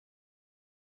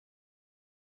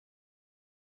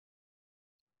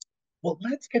Well,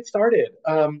 let's get started.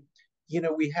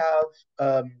 We have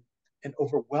an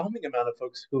overwhelming amount of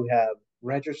folks who have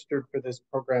registered for this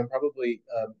program, probably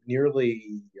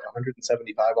nearly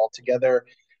 175 altogether.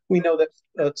 We know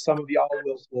that some of y'all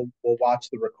will watch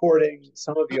the recording.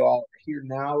 Some of y'all are here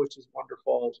now, which is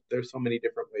wonderful. There's so many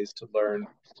different ways to learn.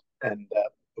 And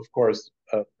of course,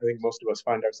 I think most of us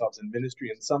find ourselves in ministry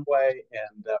in some way.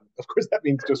 And of course, that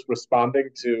means just responding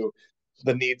to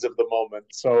the needs of the moment.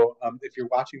 So if you're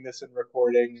watching this in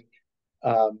recording,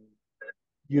 um,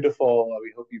 beautiful.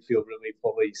 We hope you feel really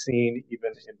fully seen,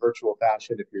 even in virtual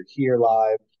fashion. If you're here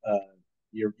live,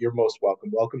 you're most welcome.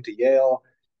 Welcome to Yale.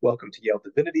 Welcome to Yale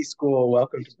Divinity School.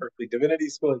 Welcome to Berkeley Divinity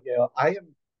School at Yale. I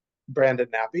am Brandon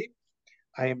Nappy.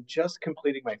 I am just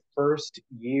completing my first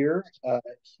year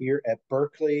here at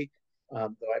Berkeley, though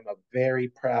I'm a very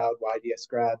proud YDS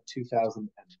grad,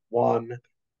 2001.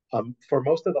 For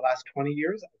most of the last 20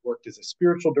 years, I've worked as a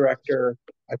spiritual director.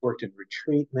 I've worked in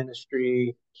retreat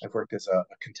ministry. I've worked as a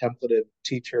contemplative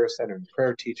teacher, centered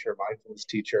prayer teacher, mindfulness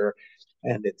teacher,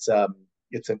 and it's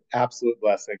an absolute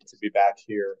blessing to be back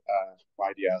here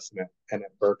YDS and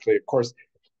at Berkeley. Of course,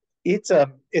 it's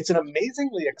an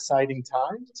amazingly exciting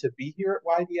time to be here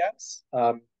at YDS.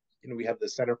 We have the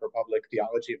Center for Public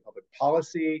Theology and Public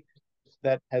Policy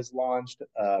that has launched.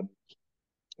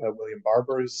 William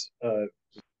Barber's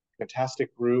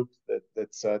fantastic group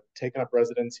that's taken up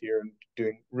residence here and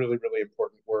doing really, really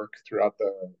important work throughout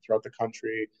the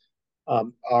country.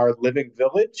 Our Living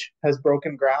Village has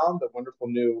broken ground, a wonderful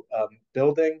new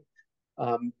building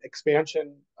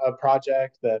expansion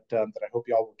project that I hope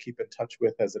y'all will keep in touch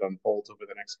with as it unfolds over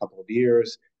the next couple of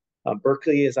years.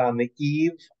 Berkeley is on the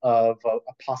eve of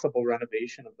a possible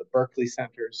renovation of the Berkeley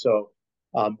Center. So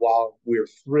while we're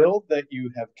thrilled that you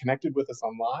have connected with us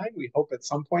online, we hope at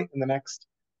some point in the next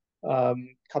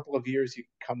couple of years you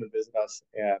can come and visit us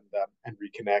and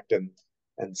reconnect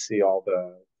and see all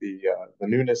the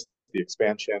newness, the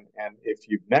expansion. And if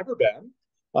you've never been,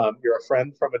 you're a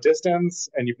friend from a distance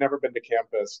and you've never been to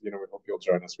campus, we hope you'll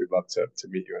join us. We'd love to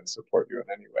meet you and support you in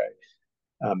any way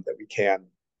that we can.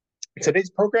 Today's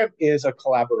program is a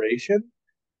collaboration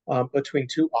between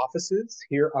two offices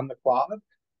here on the Quad.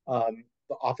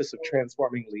 The Office of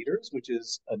Transforming Leaders, which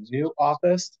is a new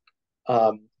office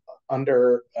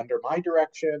under my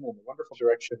direction and the wonderful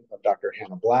direction of Dr.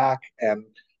 Hannah Black. And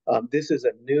this is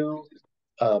a new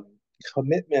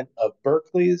commitment of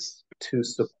Berkeley's to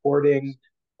supporting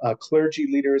clergy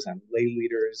leaders and lay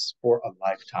leaders for a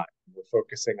lifetime. We're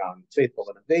focusing on faithful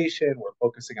innovation. We're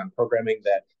focusing on programming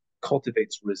that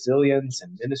cultivates resilience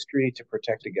and ministry to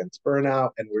protect against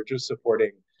burnout. And we're just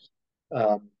supporting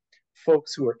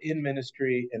folks who are in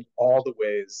ministry in all the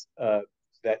ways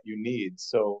that you need.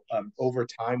 So over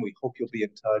time, we hope you'll be in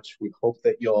touch. We hope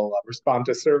that you'll respond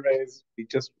to surveys. We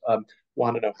just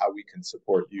want to know how we can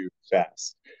support you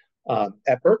best.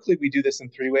 At Berkeley, we do this in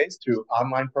three ways: through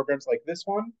online programs like this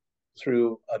one,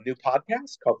 through a new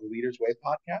podcast called the Leaders Way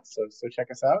Podcast. So check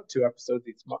us out, 2 episodes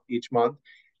each month.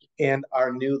 And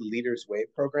our new Leaders Way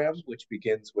program, which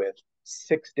begins with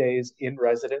 6 days in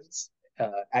residence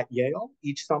at Yale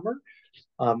each summer,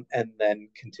 and then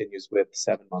continues with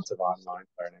 7 months of online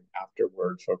learning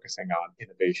afterward, focusing on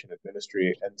innovation and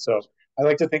ministry. And so I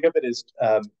like to think of it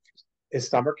as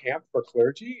summer camp for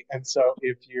clergy. And so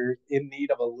if you're in need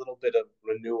of a little bit of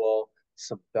renewal,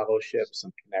 some fellowship,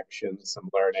 some connections, some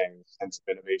learning, and some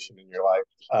innovation in your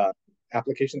life,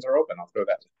 applications are open. I'll throw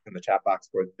that in the chat box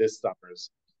for this summer's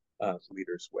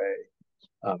Leaders Way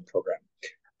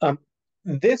program.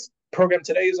 This program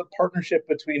today is a partnership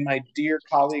between my dear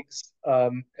colleagues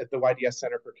at the YDS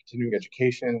Center for Continuing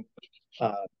Education,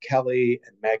 Kelly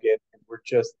and Megan, and we're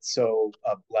just so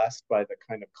blessed by the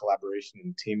kind of collaboration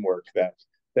and teamwork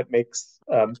that makes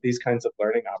these kinds of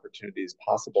learning opportunities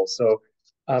possible. So,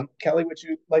 Kelly, would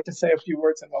you like to say a few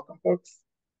words and welcome folks?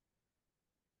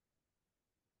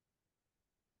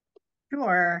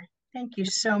 Sure. Thank you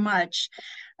so much.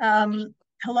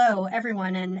 Hello,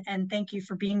 everyone, and thank you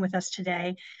for being with us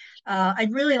today.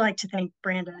 I'd really like to thank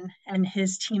Brandon and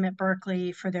his team at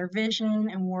Berkeley for their vision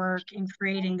and work in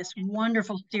creating this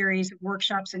wonderful series of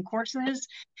workshops and courses,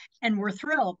 and we're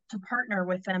thrilled to partner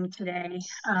with them today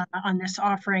on this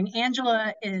offering.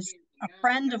 Angela is a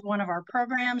friend of one of our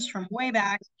programs from way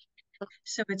back,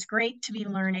 so it's great to be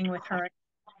learning with her.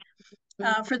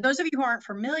 For those of you who aren't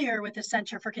familiar with the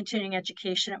Center for Continuing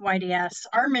Education at YDS,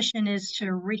 our mission is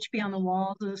to reach beyond the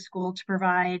walls of the school to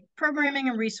provide programming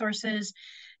and resources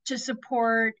to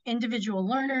support individual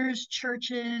learners,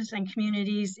 churches, and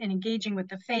communities in engaging with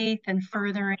the faith and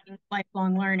furthering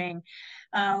lifelong learning.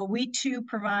 We too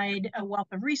provide a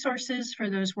wealth of resources for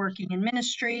those working in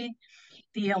ministry.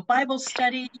 the Yale Bible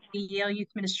Study, the Yale Youth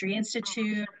Ministry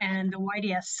Institute, and the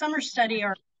YDS Summer Study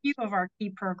are a few of our key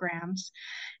programs.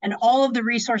 And all of the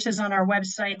resources on our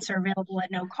websites are available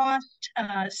at no cost.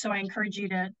 So I encourage you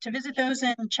to visit those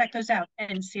and check those out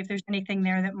and see if there's anything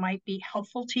there that might be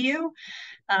helpful to you,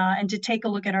 and to take a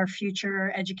look at our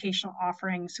future educational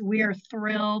offerings. We are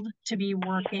thrilled to be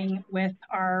working with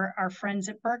our friends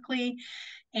at Berkeley,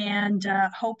 and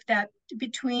hope that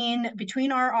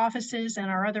between our offices and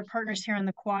our other partners here in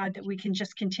the Quad, that we can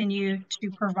just continue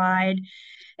to provide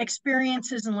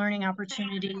experiences and learning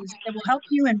opportunities that will help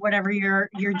you in whatever you're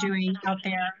doing out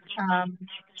there,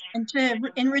 and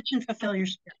to enrich and fulfill your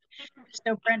spirit.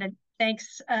 So, Brendan,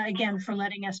 thanks again for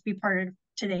letting us be part of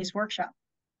today's workshop.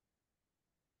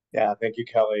 Yeah, thank you,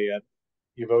 Kelly.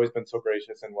 You've always been so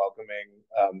gracious and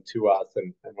welcoming to us,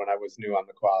 and when I was new on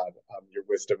the Quad, your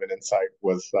wisdom and insight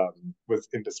was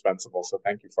indispensable. So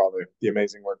thank you for all the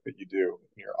amazing work that you do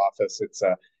in your office.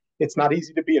 It's not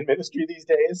easy to be in ministry these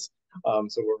days,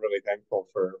 so we're really thankful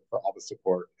for all the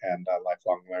support and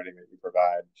lifelong learning that you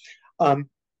provide.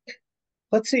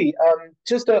 Let's see,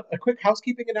 just a quick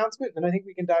housekeeping announcement, and I think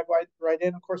we can dive right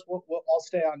in. Of course, we'll all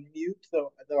stay on mute,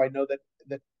 though I know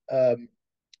that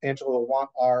Angela will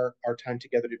want our time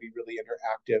together to be really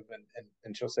interactive,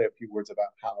 and she'll say a few words about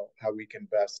how we can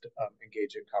best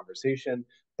engage in conversation.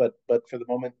 But for the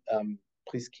moment,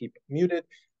 please keep muted.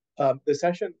 The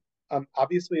session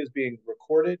obviously is being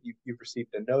recorded. You've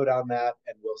received a note on that,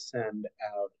 and we'll send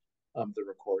out the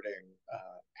recording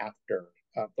after,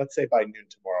 let's say by noon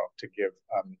tomorrow, to give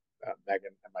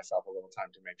Megan and myself a little time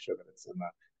to make sure that it's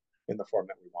in the form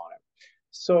that we want it.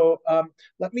 So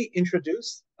let me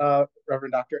introduce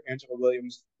Reverend Dr. Angela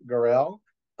Williams Gorrell.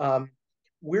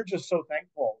 We're just so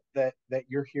thankful that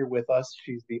you're here with us.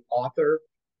 She's the author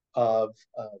of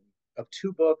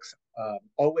 2 books,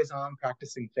 Always On,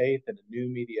 Practicing Faith in a New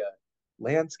Media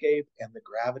Landscape, and The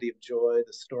Gravity of Joy,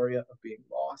 the story of being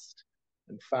lost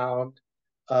and found.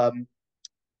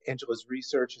 Angela's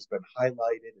research has been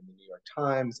highlighted in the New York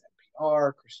Times,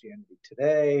 NPR, Christianity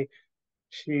Today.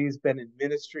 She's been in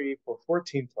ministry for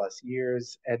 14 plus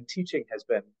years, and teaching has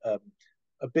been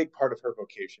a big part of her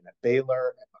vocation at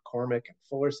Baylor, at McCormick, and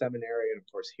Fuller Seminary, and of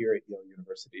course here at Yale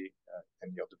University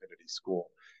and Yale Divinity School.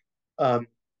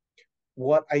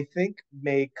 What I think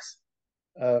makes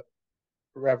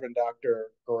Reverend Dr.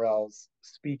 Gorrell's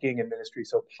speaking and ministry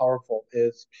so powerful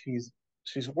is she's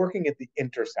working at the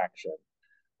intersection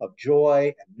of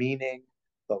joy and meaning,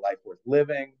 the life worth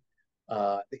living,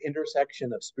 the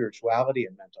intersection of spirituality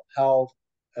and mental health.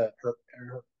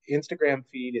 Her Instagram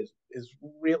feed is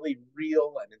really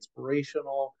real and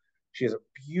inspirational. She has a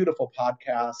beautiful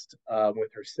podcast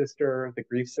with her sister, the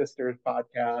Grief Sisters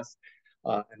podcast,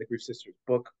 and the Grief Sisters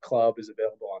book club is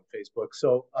available on Facebook.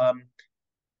 So,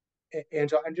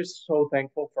 Angela, I'm just so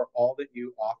thankful for all that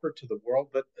you offer to the world,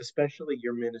 but especially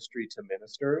your ministry to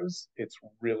ministers. It's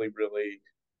really, really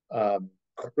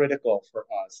critical for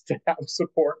us to have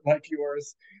support like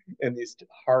yours in these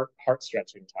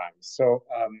heart-stretching times. So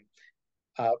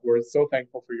we're so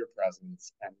thankful for your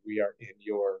presence, and we are in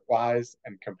your wise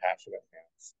and compassionate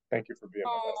hands. Thank you for being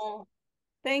with us.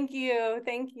 Thank you.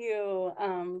 Thank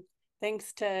you.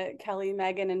 Thanks to Kelly,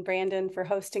 Megan, and Brandon for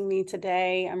hosting me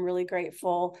today. I'm really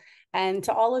grateful. And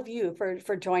to all of you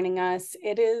for joining us.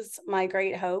 It is my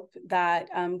great hope that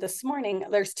this morning,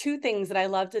 there's 2 things that I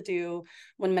love to do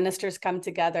when ministers come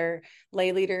together,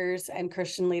 lay leaders and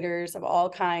Christian leaders of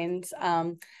all kinds.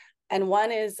 And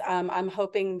one is I'm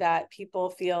hoping that people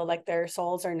feel like their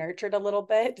souls are nurtured a little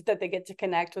bit, that they get to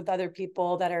connect with other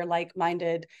people that are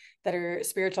like-minded, that are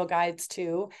spiritual guides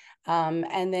too.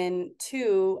 And then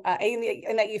 2,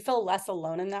 and that you feel less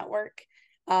alone in that work.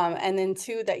 And then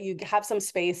 2, that you have some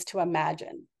space to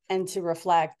imagine and to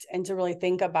reflect and to really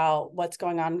think about what's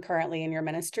going on currently in your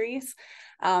ministries.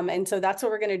 And so that's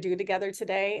what we're going to do together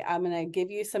today. I'm going to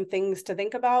give you some things to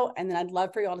think about, and then I'd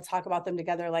love for you all to talk about them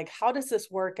together. Like, how does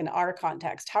this work in our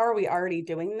context? How are we already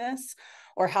doing this?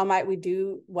 Or how might we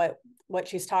do what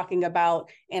she's talking about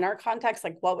in our context?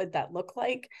 Like, what would that look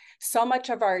like? So much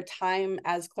of our time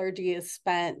as clergy is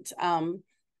spent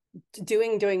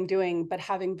doing, but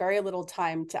having very little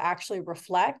time to actually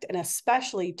reflect and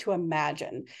especially to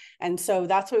imagine. And so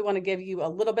that's what we want to give you a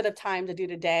little bit of time to do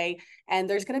today. And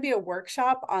there's going to be a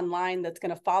workshop online that's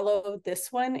going to follow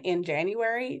this one in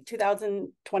January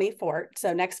 2024.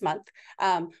 So next month,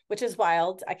 which is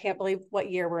wild. I can't believe what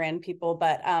year we're in, people,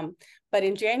 but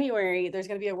in January, there's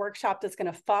going to be a workshop that's going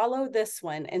to follow this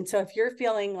one. And so if you're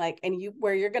feeling like,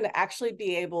 where you're going to actually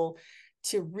be able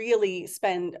to really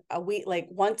spend a week, like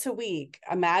once a week,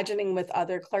 imagining with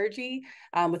other clergy,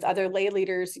 with other lay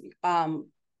leaders,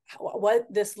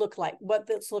 what this looks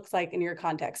like in your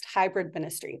context, hybrid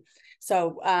ministry.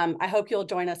 So I hope you'll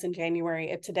join us in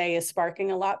January. If today is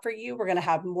sparking a lot for you, we're going to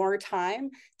have more time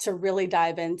to really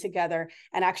dive in together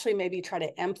and actually maybe try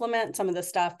to implement some of the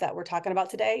stuff that we're talking about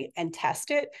today and test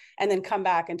it, and then come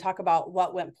back and talk about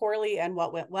what went poorly and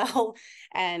what went well,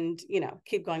 and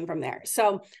keep going from there.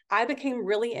 So I became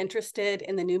really interested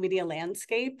in the new media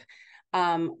landscape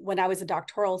when I was a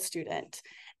doctoral student.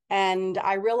 And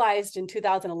I realized in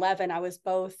 2011, I was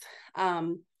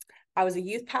a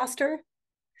youth pastor,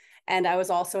 and I was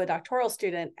also a doctoral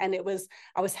student. And I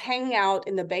was hanging out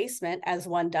in the basement, as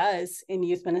one does in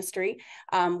youth ministry,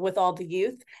 with all the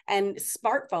youth, and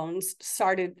smartphones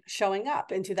started showing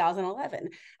up in 2011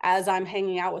 as I'm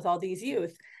hanging out with all these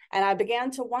youth. And I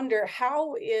began to wonder,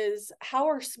 how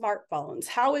are smartphones,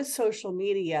 how is social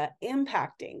media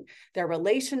impacting their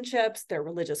relationships, their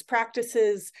religious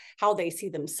practices, how they see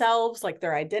themselves, like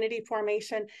their identity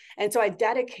formation? And so I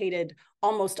dedicated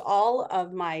almost all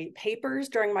of my papers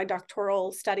during my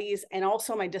doctoral studies and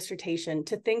also my dissertation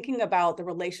to thinking about the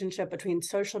relationship between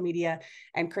social media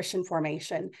and Christian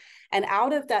formation. And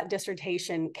out of that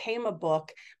dissertation came a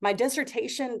book. My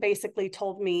dissertation basically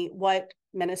told me what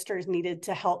ministers needed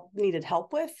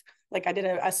help with. Like, I did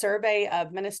a survey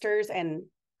of ministers and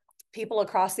people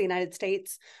across the United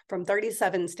States from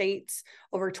 37 states,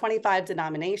 over 25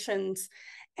 denominations.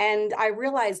 And I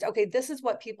realized, okay, this is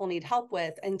what people need help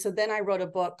with. And so then I wrote a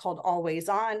book called Always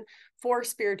On, 4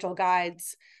 spiritual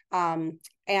guides. And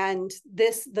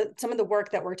some of the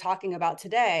work that we're talking about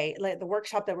today, like the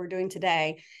workshop that we're doing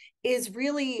today, is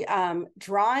really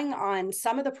drawing on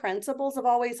some of the principles of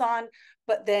Always On,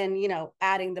 but then,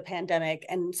 adding the pandemic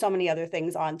and so many other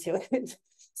things onto it.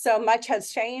 So much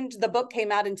has changed. The book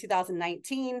came out in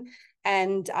 2019.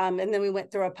 And then we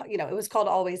went through it was called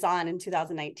Always On in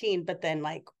 2019, but then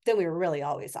we were really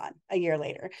always on a year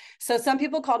later. So some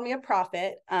people called me a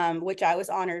prophet, which I was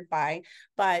honored by,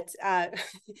 but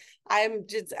I'm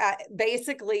just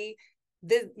basically,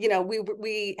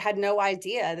 we had no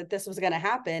idea that this was going to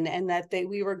happen, and that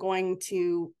we were going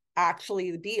to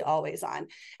actually be always on.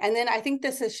 And then I think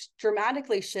this has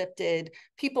dramatically shifted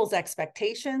people's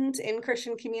expectations in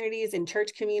Christian communities, in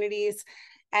church communities,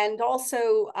 and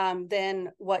also then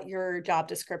what your job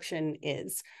description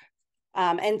is.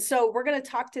 And so we're going to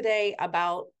talk today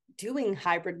about doing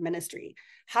hybrid ministry.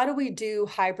 How do we do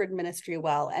hybrid ministry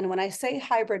well? And when I say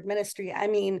hybrid ministry, I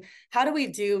mean, how do we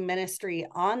do ministry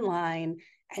online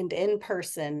and in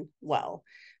person well?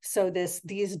 So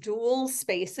these dual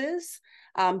spaces,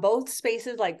 both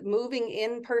spaces, like moving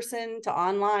in person to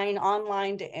online,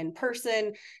 online to in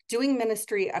person, doing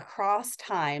ministry across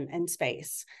time and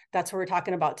space. That's what we're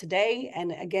talking about today,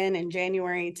 and again in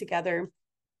January together.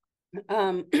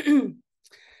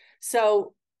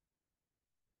 So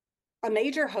a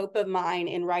major hope of mine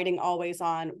in writing Always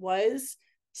On was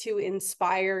to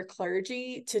inspire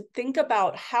clergy to think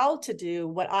about how to do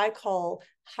what I call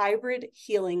hybrid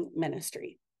healing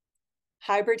ministry.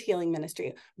 Hybrid healing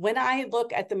ministry. When I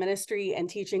look at the ministry and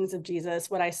teachings of Jesus,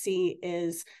 what I see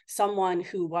is someone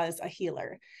who was a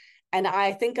healer. And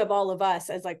I think of all of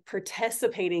us as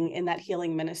participating in that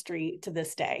healing ministry to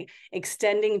this day,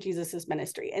 extending Jesus's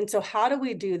ministry. And so how do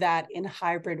we do that in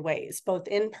hybrid ways, both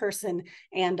in person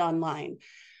and online?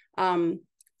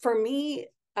 For me,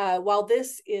 while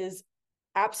this is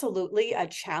absolutely a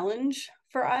challenge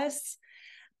for us,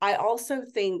 I also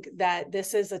think that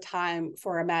this is a time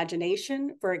for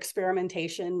imagination, for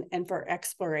experimentation, and for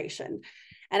exploration.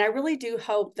 And I really do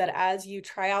hope that as you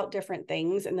try out different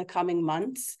things in the coming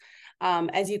months,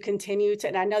 as you continue to,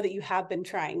 and I know that you have been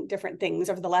trying different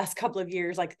things over the last couple of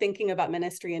years, thinking about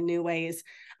ministry in new ways,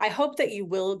 I hope that you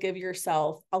will give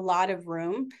yourself a lot of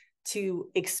room to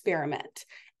experiment.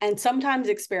 And sometimes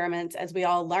experiments, as we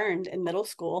all learned in middle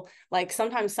school,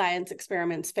 sometimes science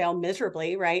experiments fail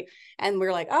miserably, right? And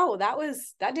we're like, oh,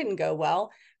 that didn't go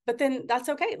well. But then that's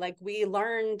okay. We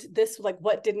learned this,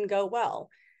 what didn't go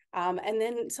well. And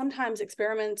then sometimes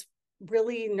experiments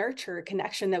really nurture a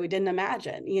connection that we didn't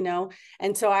imagine,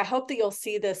 And so I hope that you'll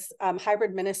see this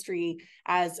hybrid ministry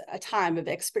as a time of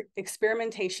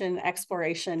experimentation,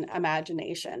 exploration,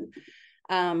 imagination.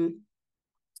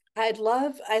 I'd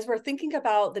love, as we're thinking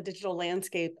about the digital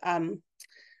landscape,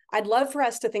 I'd love for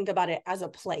us to think about it as a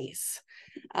place.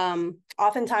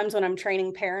 Oftentimes when I'm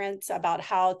training parents about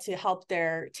how to help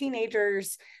their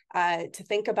teenagers to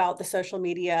think about the social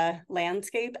media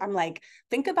landscape, I'm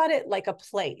think about it like a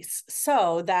place,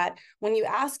 so that when you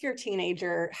ask your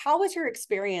teenager, how was your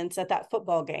experience at that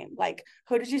football game?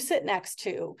 Who did you sit next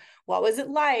to? What was it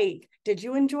like? Did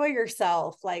you enjoy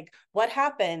yourself? What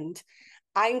happened?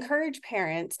 I encourage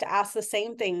parents to ask the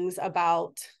same things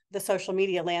about the social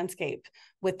media landscape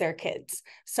with their kids.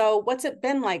 So what's it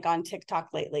been like on TikTok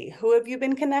lately? Who have you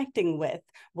been connecting with?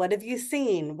 What have you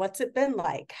seen? What's it been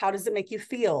like? How does it make you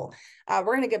feel? We're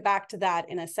going to get back to that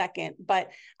in a second. But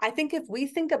I think if we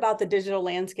think about the digital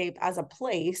landscape as a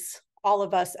place, all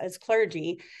of us as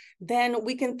clergy, then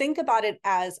we can think about it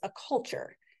as a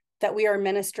culture that we are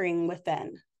ministering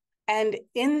within. And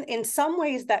in some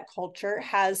ways, that culture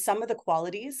has some of the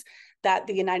qualities that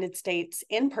the United States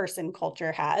in-person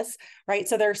culture has, right?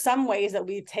 So there are some ways that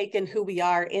we've taken who we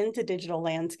are into digital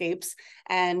landscapes.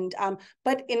 And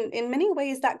but in many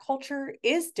ways, that culture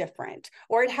is different,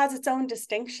 or it has its own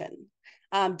distinctions.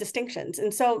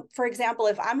 And so, for example,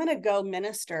 if I'm going to go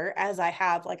minister, as I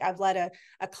have, like I've led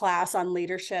a class on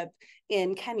leadership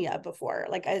in Kenya before,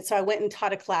 so I went and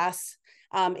taught a class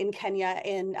in Kenya,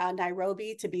 in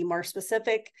Nairobi, to be more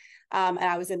specific. And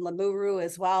I was in Limuru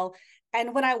as well.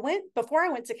 And before I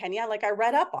went to Kenya, like I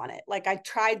read up on it, like I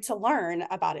tried to learn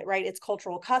about it, right? Its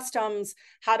cultural customs,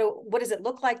 what does it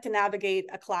look like to navigate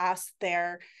a class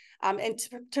there? And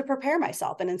to prepare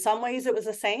myself. And in some ways it was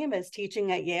the same as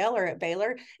teaching at Yale or at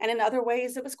Baylor. And in other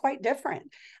ways it was quite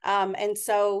different. And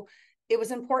so it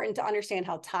was important to understand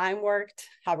how time worked,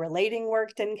 how relating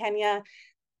worked in Kenya.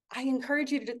 I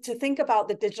encourage you to think about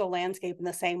the digital landscape in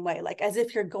the same way, like as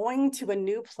if you're going to a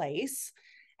new place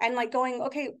and like going,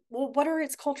 okay, well, what are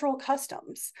its cultural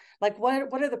customs? Like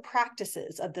what are the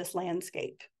practices of this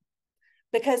landscape?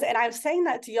 Because, and I'm saying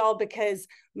that to y'all because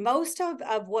most of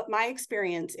what my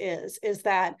experience is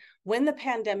that when the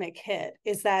pandemic hit,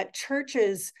 is that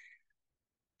churches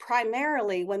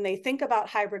primarily, when they think about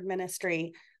hybrid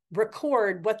ministry,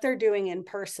 record what they're doing in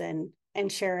person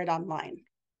and share it online.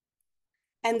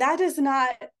 And that's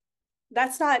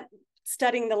not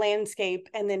studying the landscape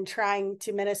and then trying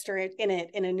to minister it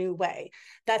in a new way.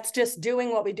 That's just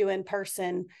doing what we do in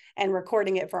person and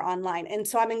recording it for online. And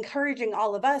so I'm encouraging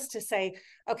all of us to say,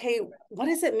 okay, what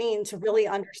does it mean to really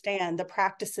understand the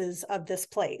practices of this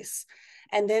place?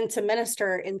 And then to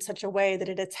minister in such a way that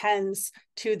it attends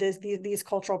to these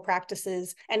cultural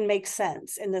practices and makes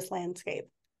sense in this landscape.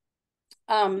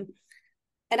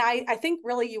 And I think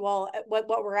really you all, what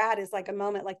we're at is like a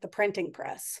moment like the printing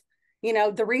press. You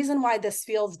know, the reason why this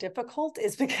feels difficult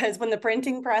is because when the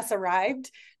printing press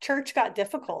arrived, church got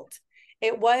difficult.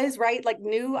 It was, right, like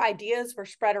new ideas were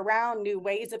spread around, new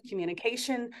ways of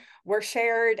communication were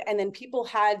shared, and then people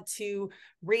had to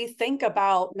rethink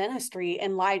about ministry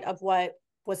in light of what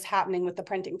was happening with the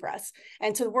printing press.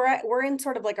 And so we're in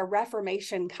sort of like a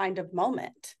Reformation kind of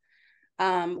moment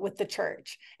with the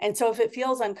church. And so if it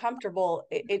feels uncomfortable,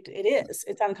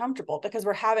 it's uncomfortable because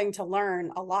we're having to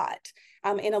learn a lot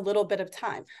in a little bit of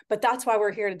time. But that's why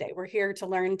we're here today. We're here to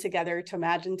learn together, to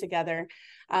imagine together.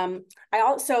 I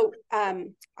also,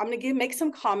 I'm going to make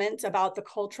some comments about the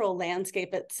cultural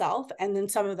landscape itself and then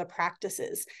some of the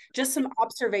practices, just some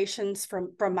observations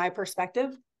from my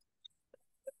perspective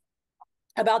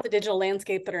about the digital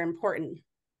landscape that are important.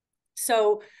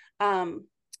 So,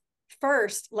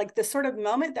 first, like the sort of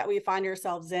moment that we find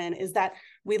ourselves in is that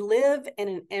we live in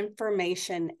an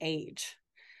information age.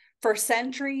 For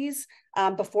centuries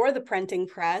before the printing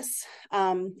press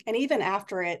and even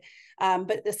after it,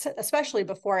 but especially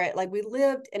before it, like we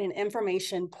lived in an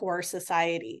information poor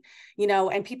society, you know,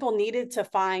 and people needed to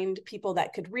find people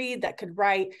that could read, that could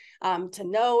write, to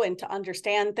know and to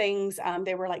understand things.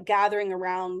 They were like gathering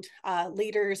around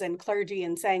leaders and clergy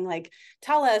and saying like,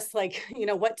 tell us like, you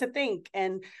know, what to think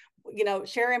and you know,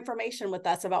 share information with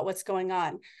us about what's going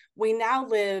on. We now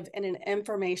live in an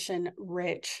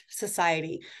information-rich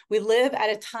society. We live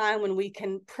at a time when we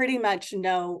can pretty much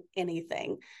know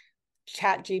anything.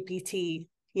 ChatGPT,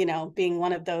 you know, being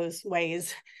one of those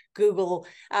ways, Google.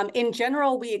 In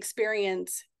general, we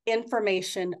experience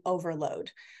information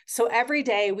overload. So every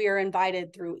day we are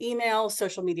invited through email,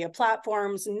 social media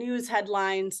platforms, news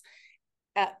headlines,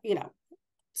 you know,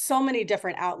 so many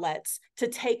different outlets to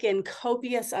take in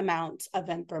copious amounts of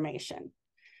information.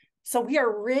 So we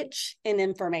are rich in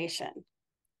information.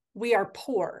 We are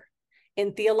poor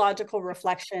in theological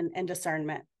reflection and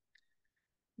discernment.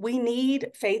 We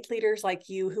need faith leaders like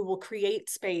you who will create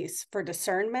space for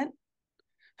discernment,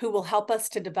 who will help us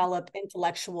to develop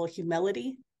intellectual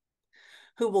humility,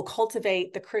 who will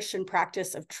cultivate the Christian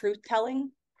practice of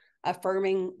truth-telling,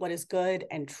 affirming what is good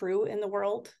and true in the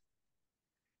world.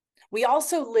 We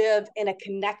also live in a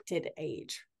connected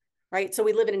age, right? So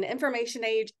we live in an information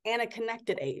age and a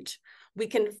connected age. We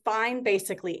can find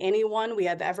basically anyone we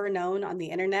have ever known on the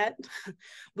internet.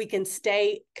 We can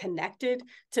stay connected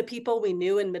to people we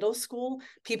knew in middle school,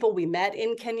 people we met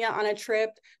in Kenya on a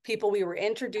trip, people we were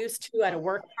introduced to at a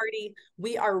work party.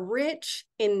 We are rich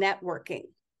in networking.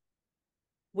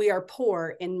 We are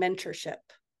poor in mentorship,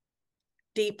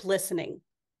 deep listening,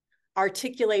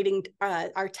 articulating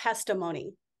our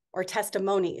testimony or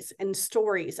testimonies and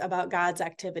stories about God's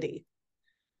activity.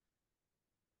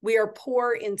 We are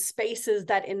poor in spaces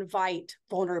that invite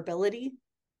vulnerability,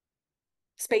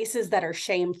 spaces that are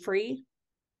shame-free,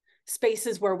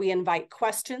 spaces where we invite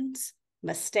questions,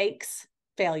 mistakes,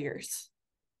 failures.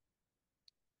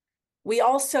 We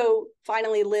also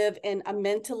finally live in a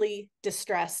mentally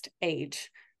distressed age.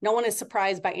 No one is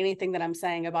surprised by anything that I'm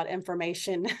saying about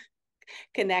information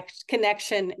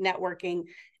connection, networking,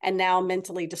 and now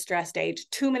mentally distressed age.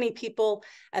 Too many people,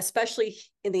 especially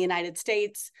in the United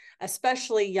States,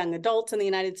 especially young adults in the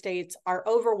United States, are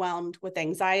overwhelmed with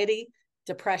anxiety,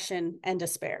 depression, and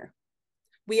despair.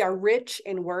 We are rich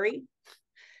in worry.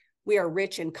 We are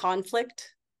rich in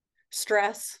conflict,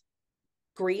 stress,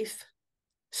 grief,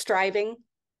 striving,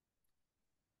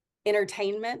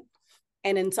 entertainment,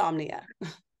 and insomnia.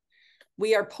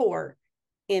 We are poor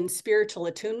in spiritual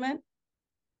attunement,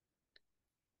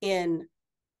 in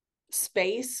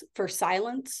space for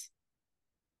silence,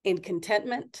 in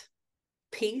contentment,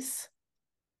 peace,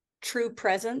 true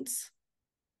presence,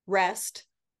 rest,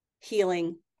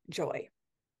 healing, joy.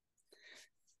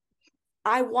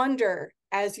 I wonder,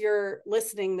 as you're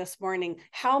listening this morning,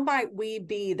 how might we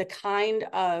be the kind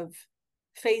of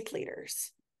faith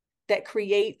leaders that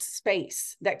create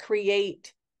space, that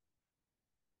create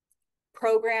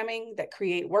programming, that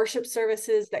create worship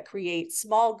services, that create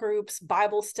small groups,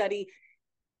 Bible study,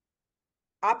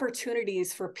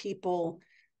 opportunities for people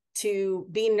to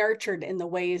be nurtured in the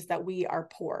ways that we are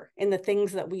poor, in the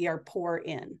things that we are poor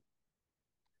in.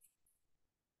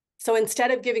 So instead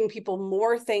of giving people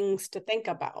more things to think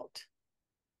about,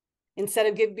 instead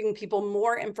of giving people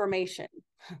more information,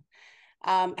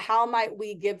 how might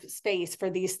we give space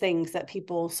for these things that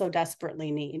people so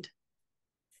desperately need?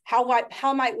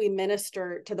 How might we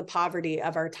minister to the poverty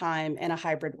of our time in a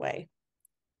hybrid way?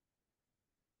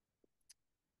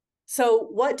 So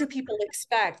what do people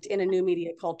expect in a new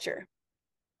media culture?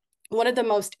 One of the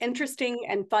most interesting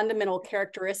and fundamental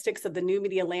characteristics of the new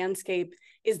media landscape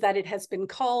is that it has been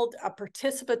called a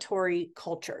participatory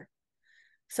culture.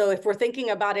 So if we're thinking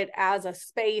about it as a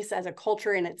space, as a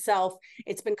culture in itself,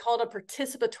 it's been called a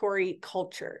participatory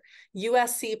culture.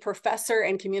 USC professor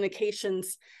and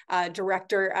communications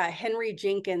director Henry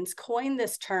Jenkins coined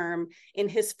this term in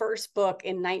his first book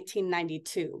in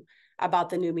 1992 about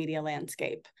the new media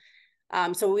landscape.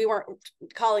 So we weren't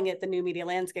calling it the new media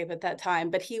landscape at that time,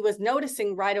 but he was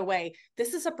noticing right away,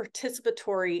 this is a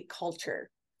participatory culture.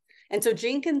 And so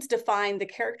Jenkins defined the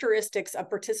characteristics of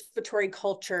participatory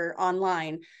culture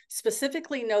online,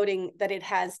 specifically noting that it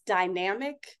has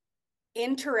dynamic,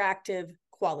 interactive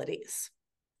qualities.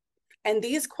 And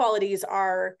these qualities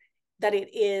are that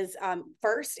it is,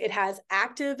 first, it has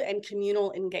active and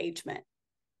communal engagement.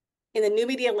 In the new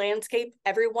media landscape,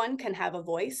 everyone can have a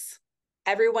voice.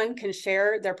 Everyone can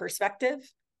share their perspective,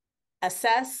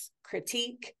 assess,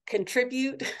 critique,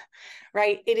 contribute,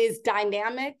 right? It is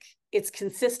dynamic. It's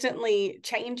consistently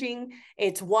changing.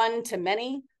 It's one to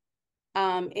many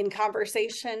in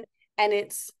conversation, and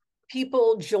it's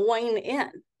people join in.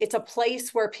 It's a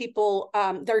place where people,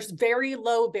 there's very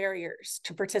low barriers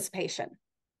to participation.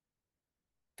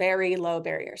 Very low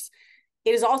barriers.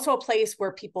 It is also a place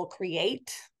where people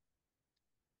create.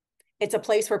 It's a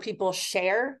place where people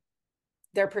share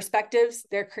their perspectives,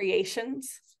 their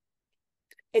creations.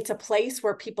 It's a place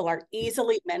where people are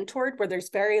easily mentored, where there's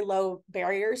very low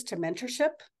barriers to mentorship.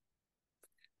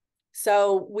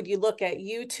 So when you look at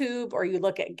YouTube or you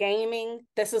look at gaming,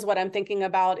 this is what I'm thinking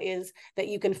about, is that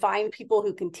you can find people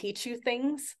who can teach you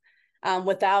things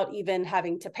without even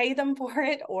having to pay them for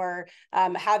it or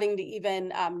having to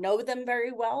even know them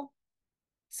very well.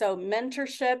 So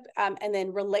mentorship and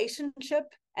then relationship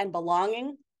and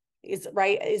belonging is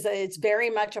right, it's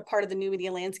very much a part of the new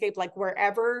media landscape. Like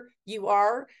wherever you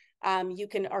are, you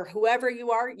can, or whoever you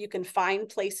are, you can find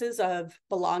places of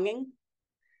belonging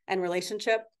and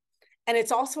relationship. And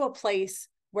it's also a place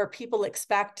where people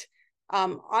expect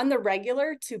on the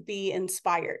regular to be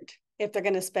inspired if they're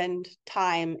going to spend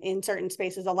time in certain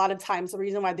spaces. A lot of times the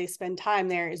reason why they spend time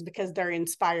there is because they're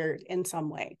inspired in some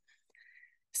way.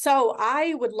 So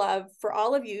I would love for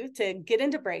all of you to get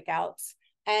into breakouts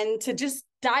and to just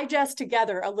digest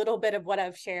together a little bit of what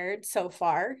I've shared so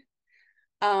far.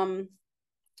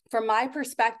 from my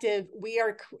perspective,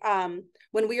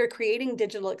 when we are creating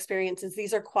digital experiences,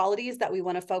 these are qualities that we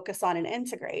want to focus on and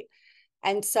integrate.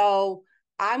 And so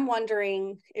I'm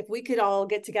wondering if we could all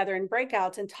get together in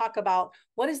breakouts and talk about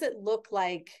what does it look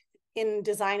like in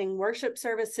designing worship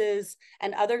services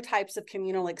and other types of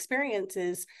communal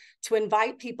experiences to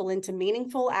invite people into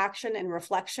meaningful action and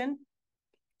reflection,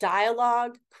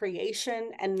 dialogue,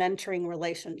 creation, and mentoring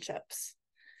relationships.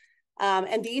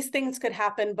 And these things could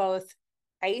happen both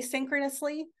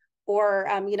asynchronously or,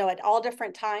 at all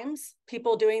different times,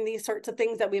 people doing these sorts of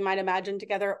things that we might imagine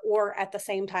together, or at the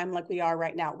same time, like we are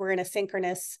right now. We're in a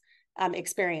synchronous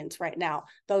experience right now.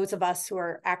 Those of us who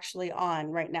are actually on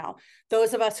right now,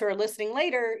 those of us who are listening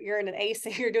later, you're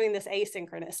doing this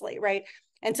asynchronously, right?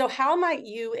 And so how might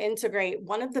you integrate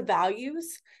one of the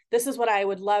values? This is what I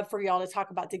would love for y'all to talk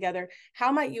about together.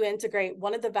 How might you integrate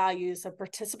one of the values of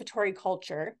participatory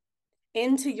culture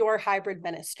into your hybrid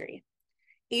ministry,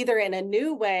 either in a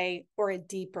new way or a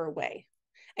deeper way?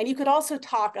 And you could also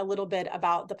talk a little bit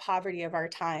about the poverty of our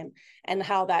time and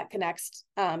how that connects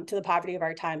to the poverty of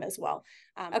our time as well.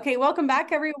 Okay, welcome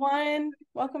back, everyone.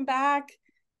 Welcome back.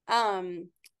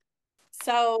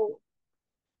 So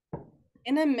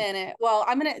in a minute, well,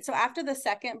 so after the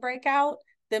second breakout,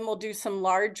 then we'll do some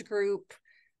large group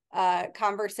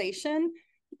conversation.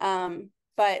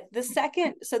 But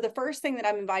the first thing that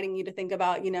I'm inviting you to think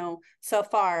about, so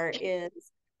far is,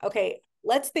 okay,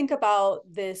 let's think about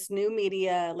this new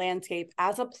media landscape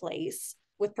as a place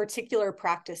with particular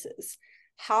practices.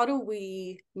 How do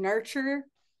we nurture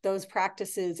those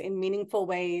practices in meaningful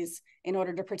ways in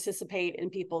order to participate in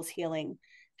people's healing?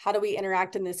 How do we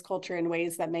interact in this culture in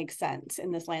ways that make sense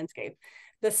in this landscape?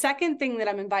 The second thing that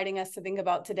I'm inviting us to think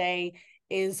about today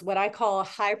is what I call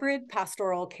hybrid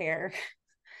pastoral care.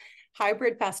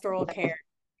 Hybrid pastoral care.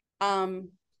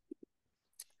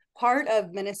 Part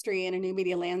of ministry in a new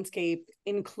media landscape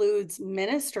includes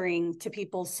ministering to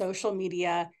people's social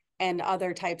media and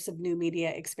other types of new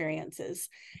media experiences.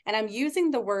 And I'm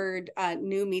using the word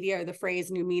new media, or the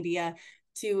phrase new media,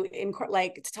 to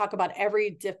talk about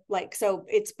so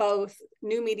it's both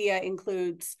new media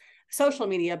includes social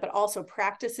media, but also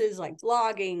practices like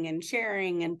blogging and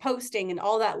sharing and posting and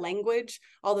all that language,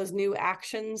 all those new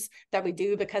actions that we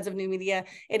do because of new media.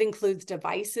 It includes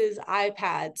devices,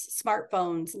 iPads,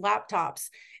 smartphones, laptops.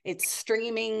 It's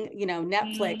streaming,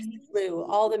 Netflix, Hulu,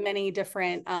 all the many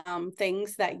different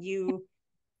things that you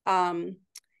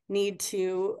need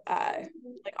to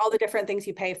all the different things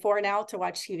you pay for now to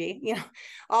watch TV,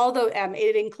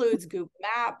 it includes Google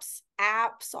Maps,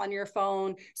 apps on your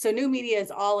phone. So new media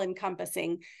is all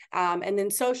encompassing. And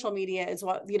then social media is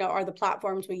what, are the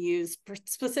platforms we use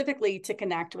specifically to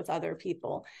connect with other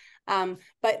people.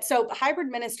 But so hybrid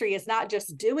ministry is not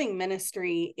just doing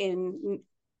ministry in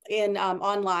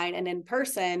online and in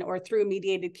person or through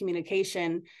mediated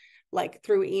communication, like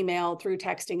through email, through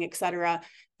texting, et cetera,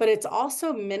 but it's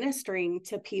also ministering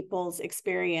to people's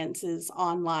experiences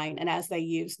online and as they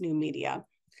use new media.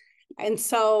 And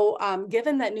so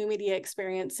given that new media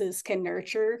experiences can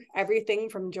nurture everything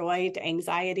from joy to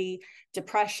anxiety,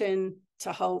 depression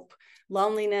to hope,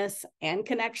 loneliness and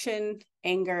connection,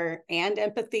 anger and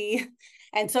empathy,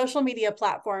 and social media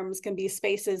platforms can be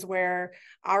spaces where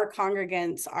our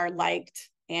congregants are liked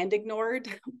and ignored.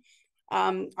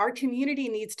 Our community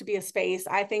needs to be a space,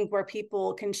 I think, where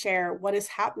people can share what is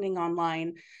happening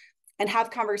online and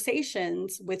have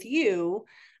conversations with you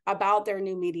about their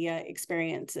new media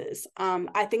experiences.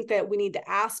 I think that we need to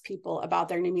ask people about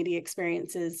their new media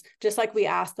experiences, just like we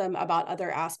ask them about other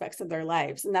aspects of their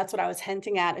lives. And that's what I was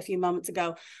hinting at a few moments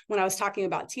ago when I was talking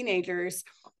about teenagers.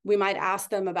 We might ask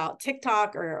them about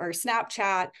TikTok or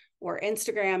Snapchat or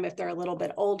Instagram if they're a little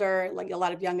bit older. Like a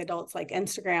lot of young adults like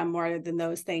Instagram more than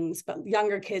those things, but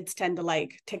younger kids tend to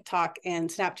like TikTok and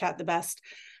Snapchat the best.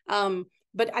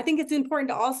 But I think it's important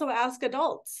to also ask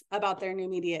adults about their new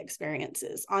media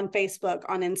experiences on Facebook,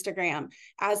 on Instagram,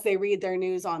 as they read their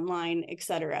news online, et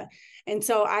cetera. And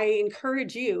so I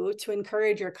encourage you to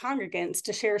encourage your congregants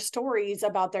to share stories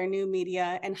about their new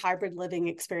media and hybrid living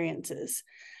experiences.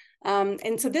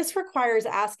 And so this requires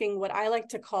asking what I like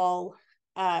to call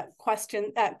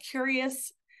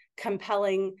curious,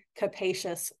 compelling,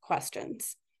 capacious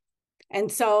questions. And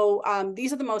so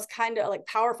these are the most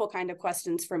powerful kind of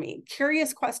questions for me.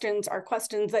 Curious questions are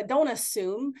questions that don't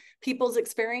assume people's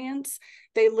experience.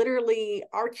 They literally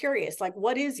are curious, like,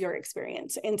 what is your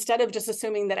experience? Instead of just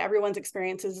assuming that everyone's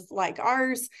experience is like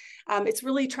ours, it's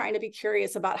really trying to be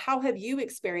curious about how have you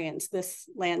experienced this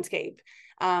landscape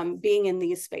being in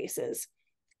these spaces.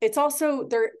 it's also,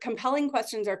 they're compelling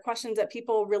questions, are questions that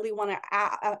people really want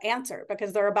to answer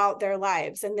because they're about their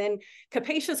lives. And then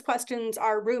capacious questions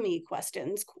are roomy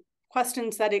questions,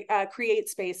 questions that create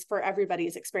space for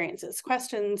everybody's experiences,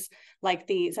 questions like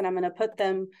these. And I'm going to put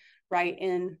them right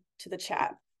into the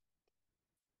chat.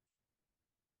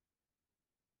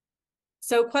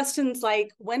 So questions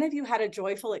like, when have you had a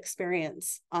joyful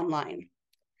experience online?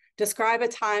 Describe a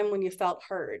time when you felt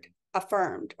heard,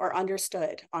 affirmed, or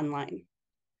understood online.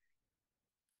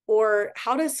 Or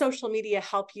how does social media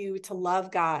help you to love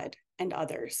God and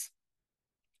others?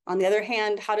 On the other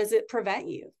hand, how does it prevent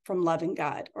you from loving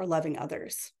God or loving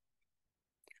others?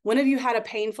 When have you had a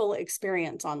painful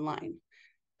experience online?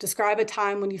 Describe a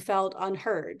time when you felt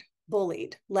unheard,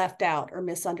 bullied, left out, or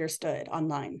misunderstood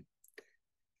online.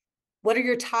 What are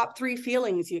your top 3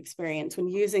 feelings you experience when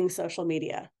using social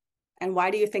media? And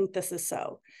why do you think this is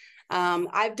so?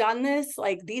 I've done this,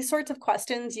 like these sorts of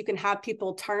questions, you can have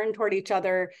people turn toward each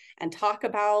other and talk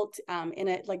about in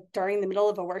it, like during the middle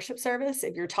of a worship service,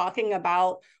 if you're talking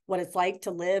about what it's like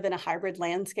to live in a hybrid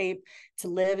landscape, to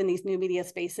live in these new media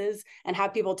spaces, and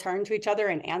have people turn to each other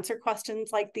and answer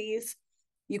questions like these.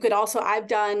 You could also, I've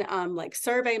done like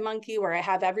Survey Monkey, where I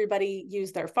have everybody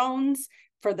use their phones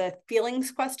for the feelings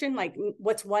question, like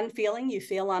what's one feeling you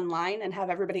feel online, and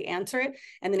have everybody answer it.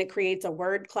 And then it creates a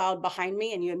word cloud behind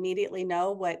me, and you immediately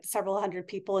know what several hundred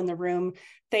people in the room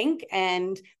think.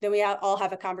 And then we all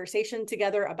have a conversation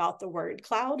together about the word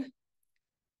cloud.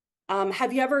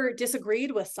 Have you ever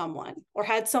disagreed with someone or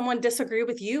had someone disagree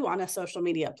with you on a social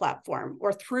media platform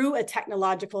or through a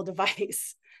technological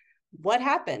device? What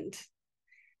happened?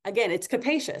 Again, it's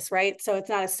capacious, right? So it's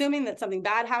not assuming that something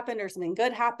bad happened or something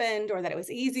good happened or that it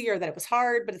was easy or that it was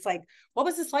hard, but it's like, what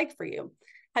was this like for you?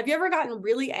 Have you ever gotten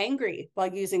really angry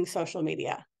while using social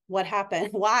media? What happened?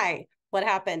 Why? What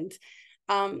happened?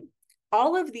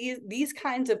 All of these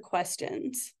kinds of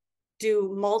questions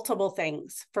do multiple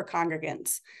things for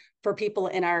congregants, for people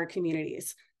in our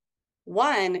communities.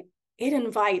 One, it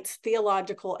invites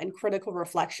theological and critical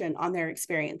reflection on their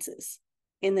experiences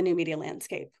in the new media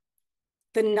landscape.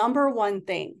 The number one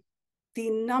thing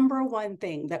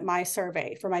that my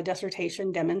survey for my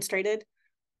dissertation demonstrated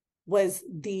was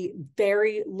the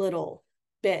very little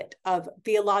bit of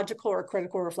theological or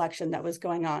critical reflection that was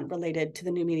going on related to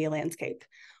the new media landscape.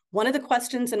 One of the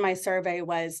questions in my survey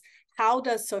was, how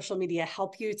does social media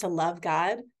help you to love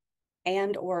God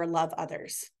and or love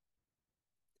others?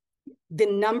 The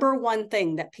number one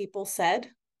thing that people said,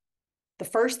 the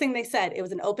first thing they said, it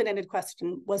was an open-ended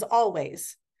question, was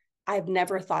always, I've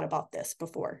never thought about this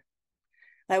before.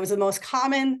 That was the most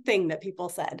common thing that people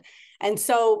said. And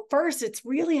so first, it's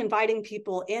really inviting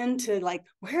people into like,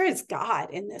 where is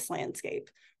God in this landscape?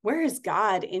 Where is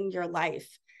God in your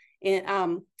life?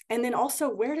 And then also,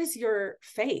 where does your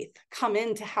faith come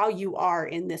into how you are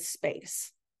in this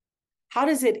space? How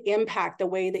does it impact the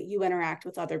way that you interact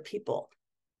with other people?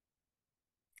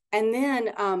 And then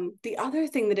the other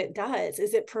thing that it does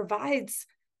is it provides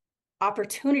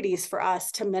opportunities for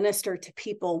us to minister to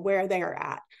people where they are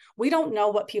at. We don't know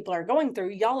what people are going through.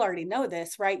 Y'all already know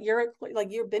this, right?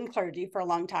 You've been clergy for a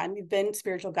long time. You've been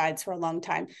spiritual guides for a long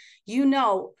time. You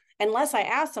know, unless I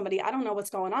ask somebody, I don't know what's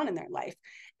going on in their life.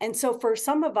 And so for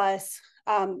some of us,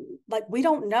 like we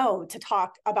don't know to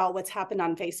talk about what's happened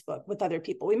on Facebook with other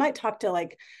people. We might talk to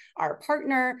like our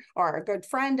partner or a good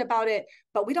friend about it,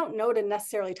 but we don't know to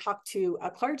necessarily talk to a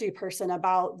clergy person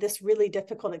about this really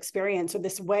difficult experience or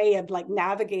this way of like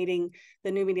navigating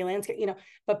the new media landscape, you know,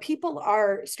 but people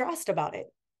are stressed about it.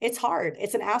 It's hard.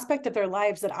 It's an aspect of their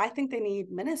lives that I think they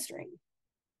need ministering.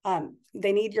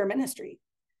 They need your ministry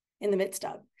in the midst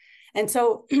of. And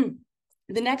so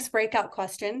the next breakout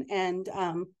question, and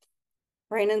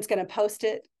Brandon's going to post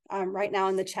it right now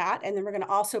in the chat, and then we're going to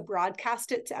also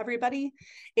broadcast it to everybody,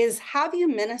 is have you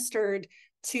ministered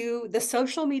to the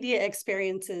social media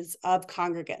experiences of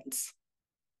congregants?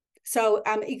 So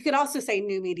you could also say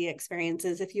new media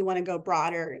experiences if you want to go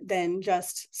broader than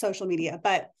just social media,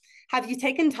 but have you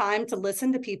taken time to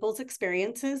listen to people's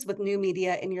experiences with new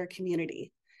media in your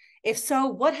community? If so,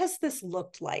 what has this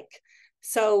looked like?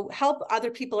 So help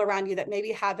other people around you that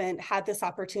maybe haven't had this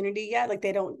opportunity yet, like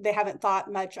they haven't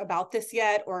thought much about this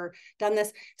yet or done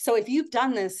this. So if you've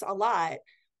done this a lot,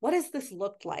 what has this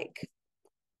looked like?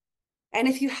 And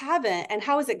if you haven't, and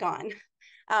how has it gone?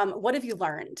 What have you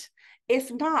learned? If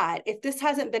not, if this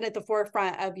hasn't been at the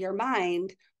forefront of your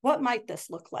mind, what might this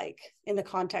look like in the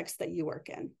context that you work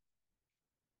in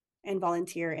and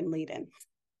volunteer and lead in?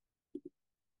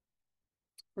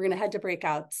 We're going to head to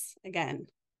breakouts again.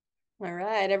 All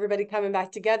right, everybody coming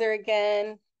back together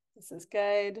again. This is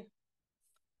good.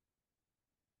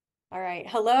 All right.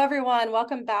 Hello, everyone.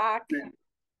 Welcome back.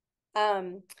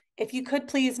 If you could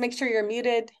please make sure you're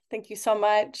muted. Thank you so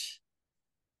much.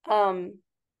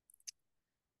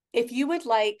 If you would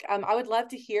like, I would love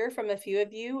to hear from a few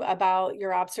of you about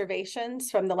your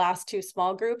observations from the last two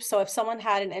small groups. So if someone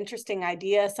had an interesting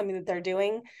idea, something that they're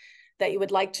doing that you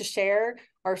would like to share,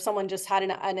 or if someone just had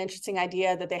an interesting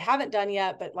idea that they haven't done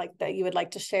yet, but like that you would like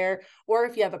to share, or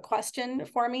if you have a question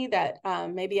for me that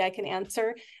maybe I can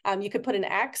answer, you could put an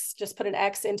X, just put an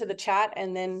X into the chat,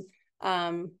 and then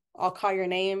I'll call your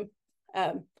name.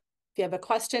 If you have a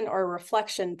question or a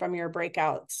reflection from your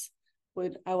breakouts,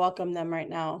 I welcome them right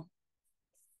now.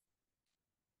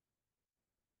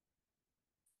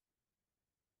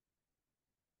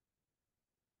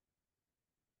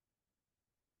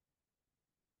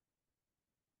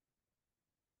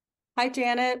 Hi,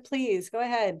 Janet, please go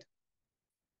ahead.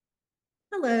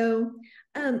 Hello.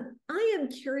 I am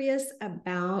curious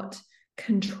about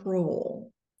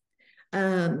control.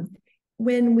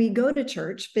 When we go to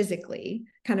church physically,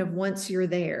 kind of once you're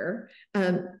there,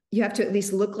 you have to at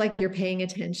least look like you're paying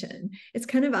attention. It's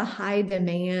kind of a high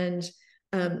demand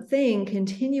thing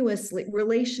continuously,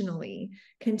 relationally,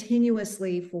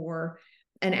 continuously for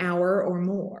an hour or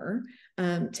more,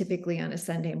 typically on a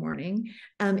Sunday morning.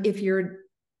 If you're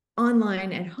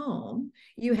online at home,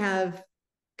 you have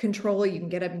control. You can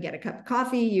get up and get a cup of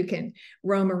coffee. You can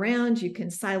roam around. You can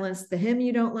silence the hymn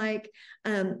you don't like.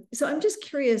 So I'm just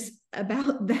curious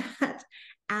about that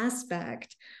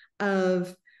aspect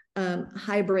of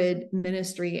hybrid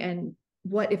ministry and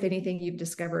what, if anything, you've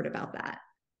discovered about that.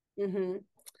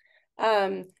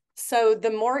 So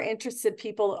the more interested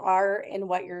people are in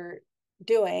what you're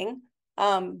doing,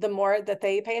 the more that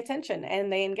they pay attention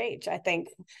and they engage, I think.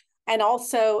 And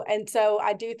so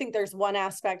I do think there's one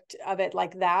aspect of it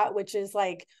like that, which is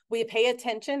like we pay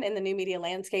attention in the new media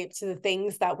landscape to the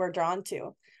things that we're drawn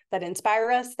to, that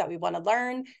inspire us, that we want to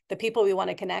learn, the people we want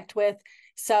to connect with.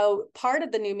 So part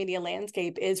of the new media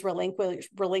landscape is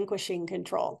relinquishing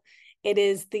control. It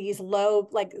is these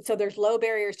so there's low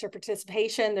barriers to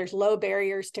participation. There's low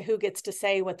barriers to who gets to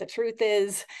say what the truth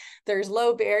is. There's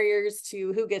low barriers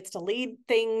to who gets to lead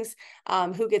things,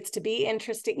 who gets to be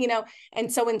interesting,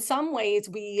 And so in some ways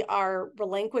we are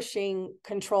relinquishing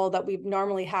control that we've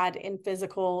normally had in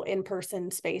physical,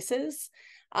 in-person spaces.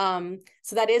 So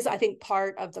that is, I think,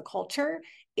 part of the culture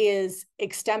is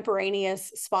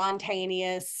extemporaneous,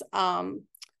 spontaneous,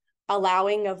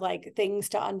 allowing of like things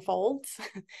to unfold.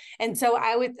 And so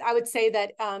I would say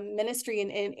that ministry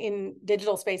in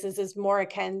digital spaces is more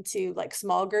akin to like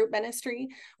small group ministry,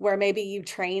 where maybe you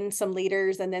train some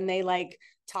leaders and then they like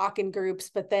talk in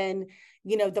groups, but then,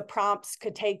 the prompts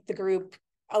could take the group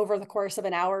over the course of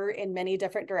an hour in many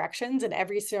different directions, and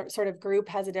every sort of group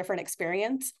has a different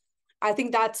experience. I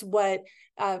think that's what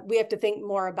we have to think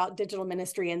more about digital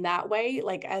ministry in that way,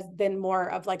 like as than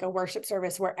more of like a worship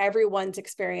service where everyone's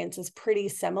experience is pretty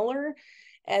similar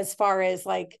as far as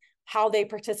like how they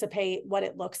participate, what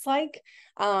it looks like.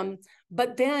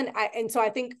 But then, so I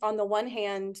think on the one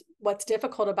hand, what's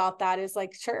difficult about that is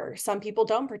like, sure, some people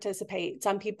don't participate.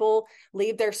 Some people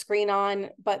leave their screen on,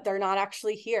 but they're not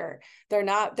actually here. They're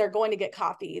going to get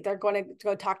coffee. They're going to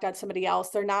go talk to somebody else.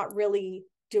 They're not really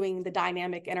doing the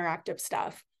dynamic interactive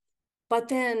stuff. But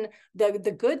then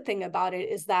the good thing about it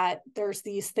is that there's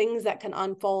these things that can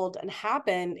unfold and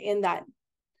happen in that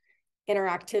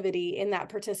interactivity, in that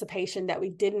participation that we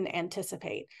didn't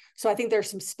anticipate. So I think there's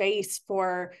some space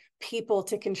for people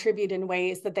to contribute in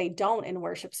ways that they don't in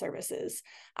worship services,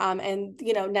 and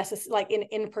like in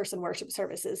in-person worship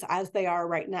services as they are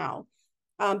right now.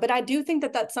 But I do think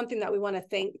that that's something that we want to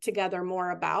think together more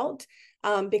about,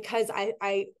 because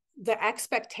the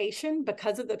expectation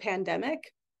because of the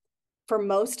pandemic for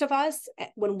most of us,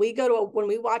 when we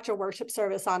watch a worship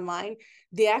service online,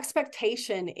 the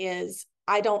expectation is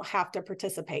I don't have to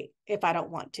participate if I don't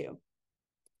want to.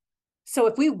 So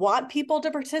if we want people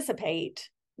to participate,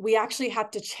 we actually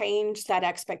have to change that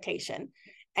expectation.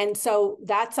 And so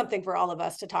that's something for all of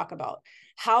us to talk about.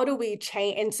 How do we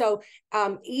change? And so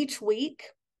each week,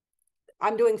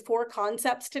 I'm doing 4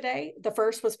 concepts today. The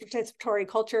first was participatory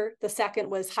culture. The second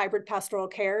was hybrid pastoral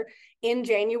care. In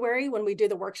January, when we do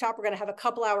the workshop, we're going to have a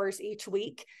couple hours each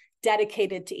week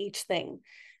dedicated to each thing.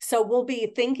 So we'll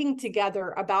be thinking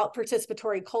together about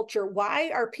participatory culture.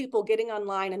 Why are people getting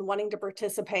online and wanting to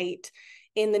participate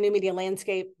in the new media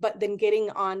landscape, but then getting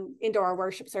on into our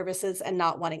worship services and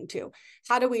not wanting to?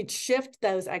 How do we shift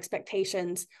those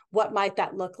expectations? What might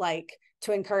that look like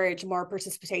to encourage more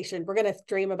participation? We're going to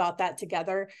dream about that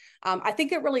together. I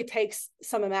think it really takes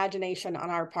some imagination on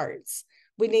our parts.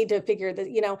 we need to figure that,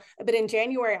 you know, but in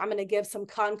January, I'm going to give some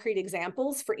concrete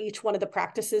examples for each one of the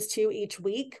practices too, each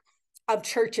week, of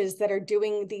churches that are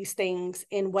doing these things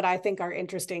in what I think are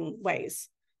interesting ways.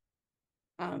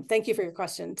 Thank you for your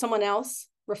question. Someone else,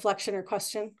 reflection or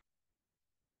question?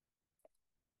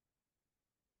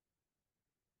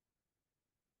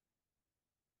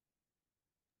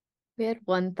 We had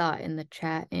one thought in the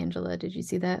chat, Angela. Did you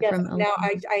see that? Yes, From now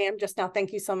I am just now.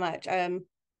 Thank you so much. I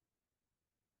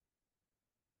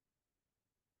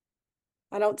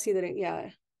don't see that. Yeah.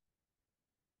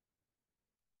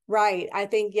 Right. I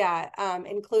think, yeah.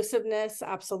 Inclusiveness.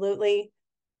 Absolutely.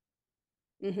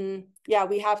 Yeah,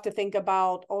 we have to think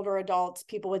about older adults,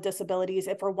 people with disabilities.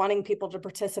 If we're wanting people to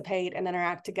participate and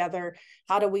interact together,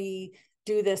 how do we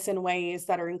do this in ways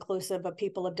that are inclusive of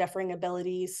people of differing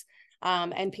abilities,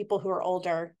 and people who are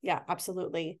older? Yeah,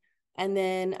 absolutely. And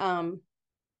then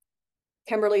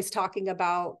Kimberly's talking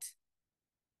about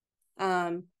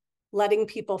letting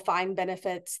people find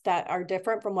benefits that are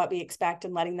different from what we expect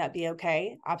and letting that be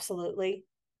okay. Absolutely.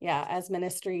 Yeah, as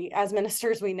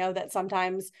ministers, we know that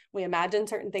sometimes we imagine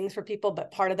certain things for people,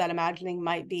 but part of that imagining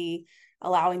might be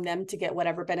allowing them to get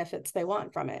whatever benefits they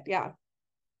want from it. Yeah.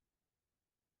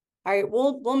 All right,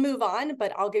 we'll move on,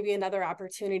 but I'll give you another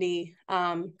opportunity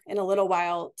in a little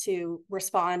while to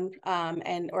respond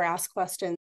or ask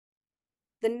questions.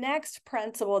 The next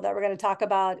principle that we're going to talk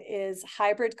about is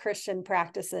hybrid Christian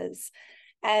practices.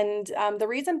 And the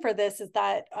reason for this is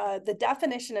that the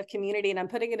definition of community, and I'm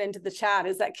putting it into the chat,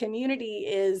 is that community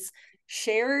is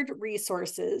shared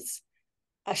resources,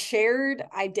 a shared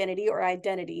identity or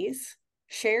identities,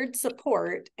 shared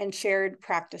support, and shared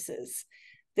practices.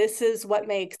 This is what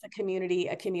makes a community,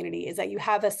 is that you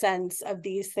have a sense of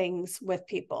these things with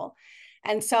people.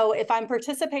 And so if I'm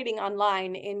participating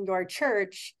online in your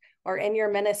church or in your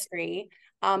ministry,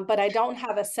 but I don't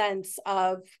have a sense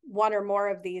of one or more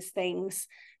of these things,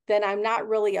 then I'm not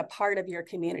really a part of your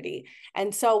community.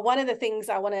 And so one of the things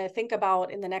I want to think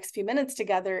about in the next few minutes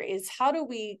together is how do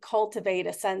we cultivate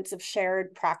a sense of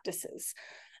shared practices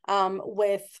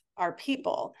with our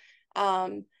people,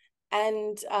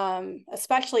 and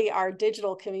especially our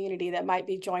digital community that might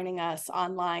be joining us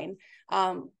online.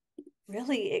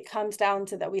 Really, it comes down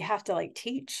to that we have to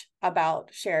teach about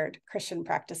shared Christian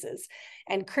practices.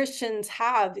 And Christians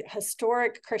have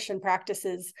historic Christian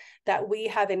practices that we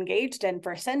have engaged in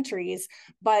for centuries,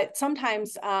 but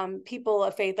sometimes people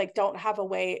of faith don't have a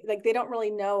way, they don't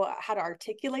really know how to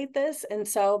articulate this. And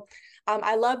so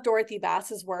I love Dorothy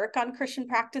Bass's work on Christian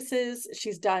practices.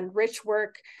 She's done rich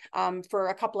work for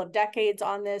a couple of decades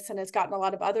on this and has gotten a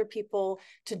lot of other people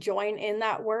to join in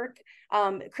that work.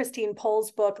 Christine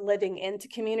Pohl's book, Living into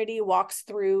Community, walks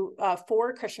through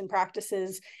 4 Christian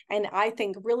practices and I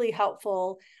think really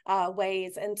helpful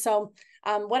ways. And so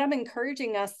what I'm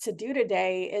encouraging us to do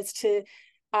today is to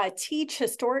teach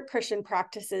historic Christian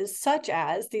practices such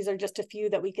as, these are just a few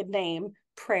that we could name: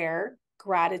 prayer,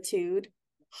 gratitude,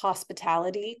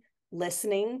 hospitality,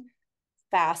 listening,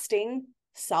 fasting,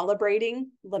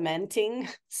 celebrating, lamenting,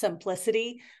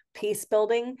 simplicity, peace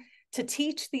building, to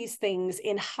teach these things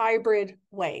in hybrid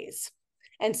ways.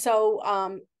 And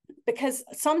so, because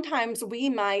sometimes we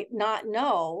might not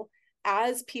know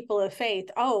as people of faith,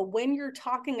 oh, when you're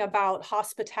talking about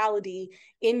hospitality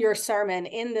in your sermon,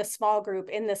 in this small group,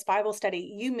 in this Bible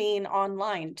study, you mean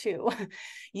online too.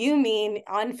 You mean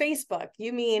on Facebook,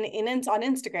 you mean on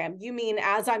Instagram, you mean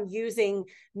as I'm using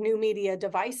new media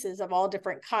devices of all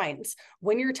different kinds.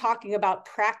 When you're talking about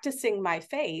practicing my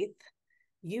faith,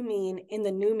 you mean in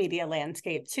the new media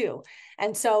landscape too.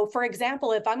 And so, for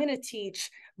example, if I'm going to teach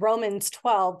Romans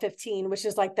 12:15, which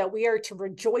is that we are to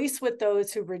rejoice with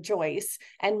those who rejoice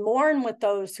and mourn with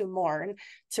those who mourn,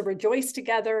 to rejoice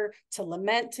together, to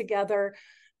lament together,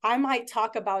 I might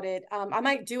talk about it. I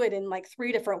might do it in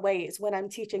 3 different ways when I'm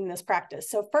teaching this practice.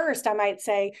 So first, I might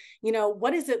say,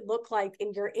 what does it look like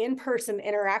in your in-person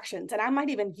interactions? And I might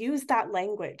even use that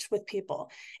language with people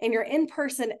in your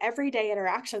in-person everyday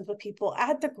interactions with people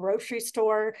at the grocery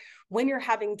store, when you're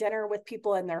having dinner with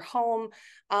people in their home,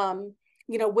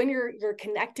 when you're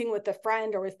connecting with a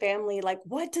friend or with family.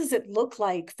 What does it look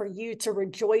like for you to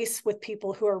rejoice with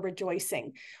people who are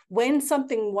rejoicing? When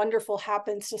something wonderful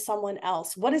happens to someone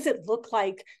else, what does it look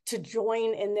like to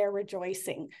join in their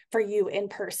rejoicing for you in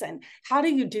person? How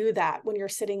do you do that when you're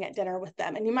sitting at dinner with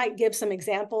them? And you might give some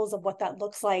examples of what that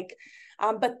looks like.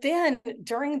 But then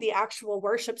during the actual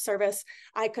worship service,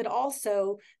 I could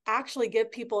also actually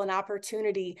give people an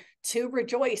opportunity to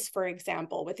rejoice, for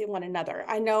example, with one another.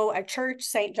 I know a church,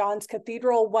 St. John's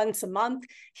Cathedral, once a month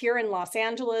here in Los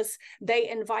Angeles, they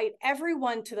invite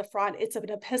everyone to the front. It's an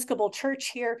Episcopal church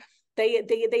here. They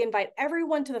invite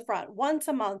everyone to the front once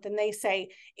a month, and they say,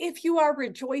 if you are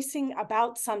rejoicing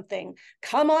about something,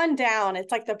 come on down.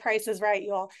 It's like The Price is Right,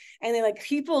 y'all. And they like,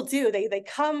 people do, they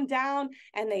come down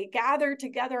and they gather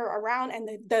together around, and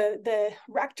the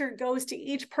rector goes to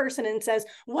each person and says,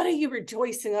 what are you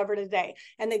rejoicing over today?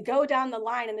 And they go down the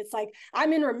line, and it's like,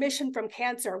 I'm in remission from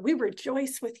cancer. We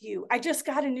rejoice with you. I just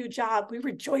got a new job. We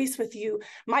rejoice with you.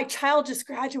 My child just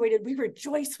graduated. We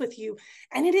rejoice with you.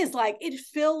 And it is like, it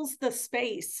fills the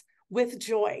space with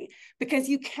joy, because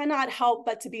you cannot help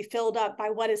but to be filled up by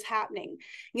what is happening.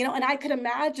 And I could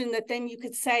imagine that then you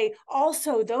could say,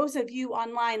 also, those of you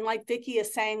online, like Vicki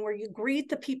is saying, where you greet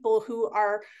the people who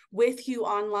are with you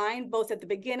online, both at the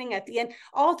beginning, at the end,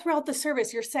 all throughout the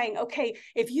service, you're saying, okay,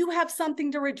 if you have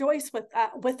something to rejoice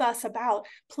with us about,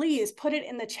 please put it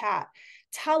in the chat.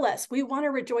 Tell us, we want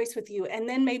to rejoice with you. And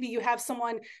then maybe you have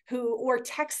someone or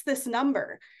text this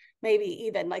number. Maybe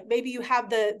even like, maybe you have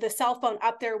the cell phone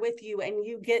up there with you, and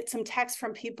you get some text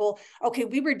from people. Okay,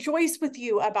 we rejoice with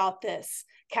you about this,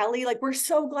 Kelly. Like, we're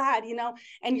so glad,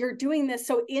 and you're doing this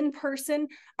so in person,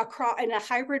 across in a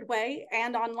hybrid way,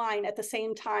 and online at the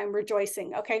same time,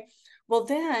 rejoicing. Okay, well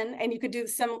then, and you could do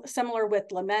similar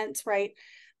with laments, right?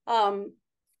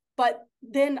 But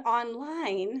then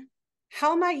online,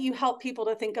 how might you help people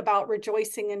to think about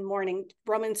rejoicing and mourning?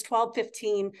 Romans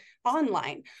 12:15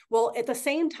 online. Well, at the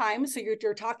same time, so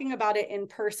you're talking about it in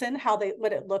person,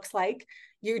 what it looks like.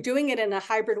 You're doing it in a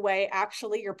hybrid way.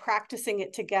 Actually, you're practicing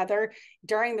it together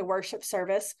during the worship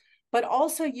service. But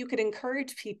also, you could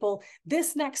encourage people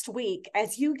this next week,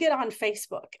 as you get on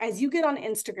Facebook, as you get on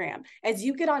Instagram, as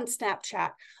you get on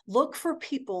Snapchat, look for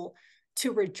people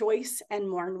to rejoice and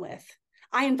mourn with.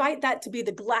 I invite that to be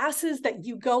the glasses that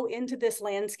you go into this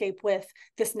landscape with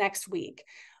this next week.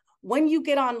 When you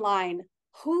get online,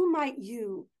 who might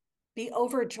you be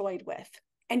overjoyed with?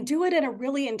 And do it in a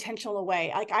really intentional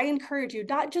way. Like, I encourage you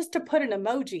not just to put an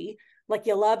emoji, like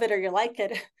you love it or you like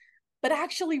it, but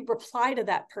actually reply to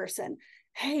that person.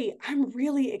 Hey, I'm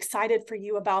really excited for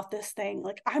you about this thing.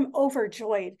 Like, I'm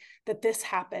overjoyed that this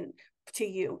happened to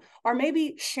you. Or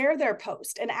maybe share their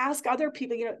post and ask other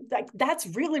people, like, that's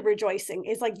really rejoicing,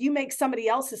 is like you make somebody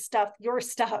else's stuff your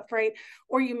stuff, right?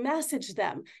 Or you message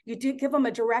them, you do give them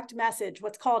a direct message,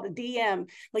 what's called a DM.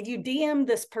 Like, you DM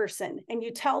this person and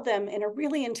you tell them in a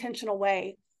really intentional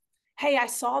way, hey, I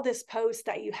saw this post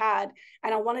that you had,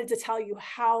 and I wanted to tell you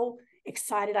how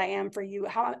excited I am for you,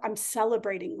 how I'm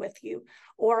celebrating with you.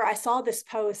 Or I saw this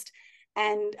post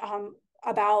and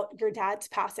about your dad's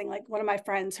passing. Like, one of my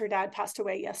friends, her dad passed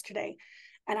away yesterday,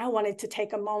 and I wanted to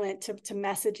take a moment to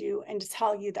message you and to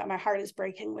tell you that my heart is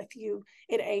breaking with you.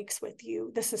 It aches with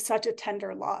you. This is such a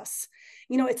tender loss.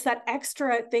 It's that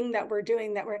extra thing that we're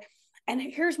doing and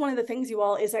here's one of the things, you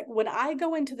all, is that when I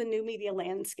go into the new media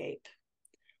landscape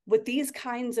with these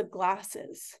kinds of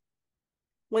glasses,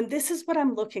 when this is what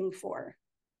I'm looking for,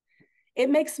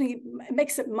 it makes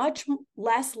it much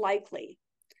less likely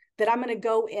that I'm going to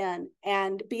go in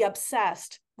and be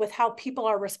obsessed with how people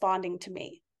are responding to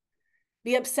me,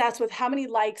 be obsessed with how many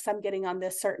likes I'm getting on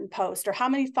this certain post, or how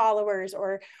many followers,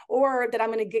 or that I'm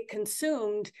going to get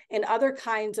consumed in other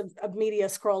kinds of media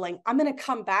scrolling. I'm going to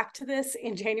come back to this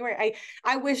in January.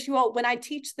 I wish you all, when I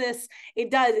teach this,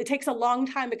 it takes a long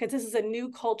time, because this is a new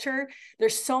culture.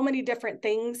 There's so many different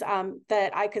things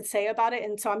that I could say about it.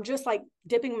 And so I'm just like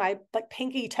dipping my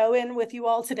pinky toe in with you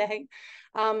all today.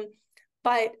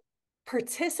 But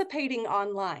participating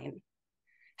online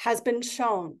has been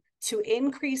shown to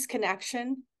increase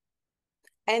connection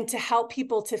and to help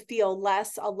people to feel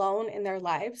less alone in their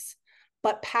lives.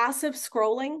 But passively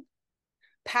scrolling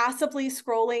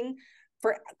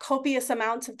for copious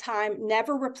amounts of time,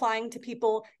 never replying to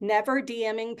people, never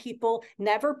DMing people,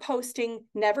 never posting,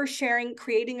 never sharing,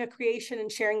 creating a creation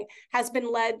and sharing,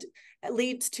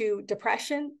 leads to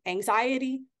depression,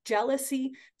 anxiety,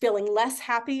 jealousy, feeling less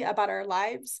happy about our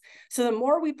lives. So the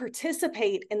more we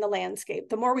participate in the landscape,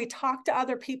 the more we talk to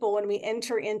other people when we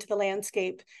enter into the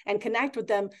landscape and connect with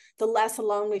them, the less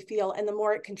alone we feel, and the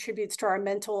more it contributes to our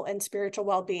mental and spiritual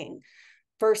well-being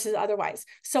versus otherwise.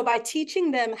 So by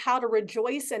teaching them how to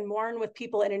rejoice and mourn with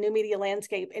people in a new media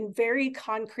landscape in very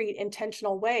concrete,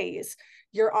 intentional ways,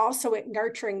 you're also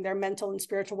nurturing their mental and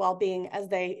spiritual well-being as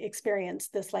they experience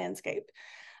this landscape.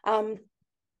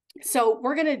 So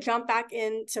we're going to jump back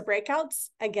into breakouts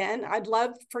again. I'd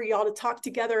love for y'all to talk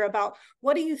together about,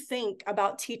 what do you think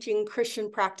about teaching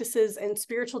Christian practices and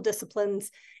spiritual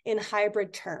disciplines in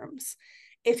hybrid terms?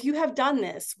 If you have done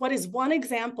this, what is one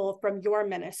example from your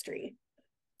ministry?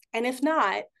 And if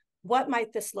not, what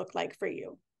might this look like for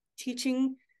you?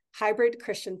 Teaching hybrid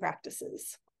Christian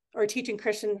practices, or teaching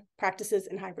Christian practices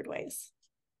in hybrid ways.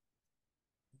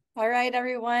 All right,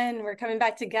 everyone, we're coming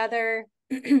back together.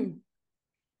 Please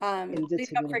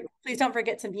don't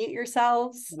forget to mute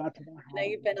yourselves. I know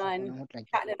you've been on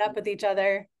chatting it up with each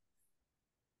other.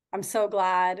 I'm so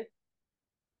glad.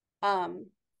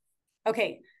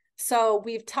 Okay, so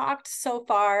we've talked so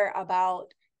far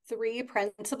about 3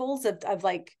 principles of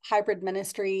like hybrid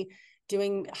ministry,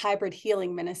 doing hybrid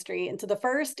healing ministry. And so the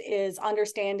first is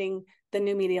understanding the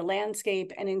new media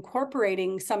landscape and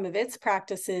incorporating some of its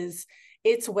practices,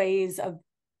 its ways of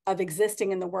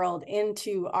existing in the world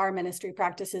into our ministry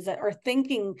practices, or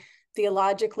thinking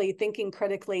theologically, thinking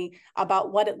critically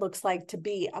about what it looks like to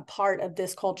be a part of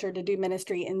this culture, to do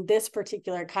ministry in this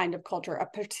particular kind of culture, a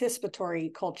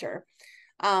participatory culture.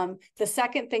 The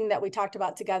second thing that we talked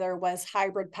about together was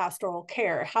hybrid pastoral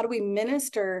care. How do we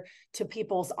minister to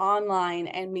people's online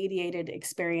and mediated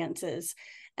experiences?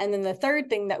 And then the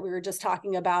third thing that we were just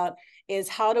talking about is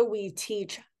how do we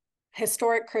teach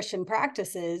historic Christian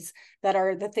practices that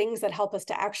are the things that help us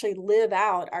to actually live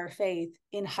out our faith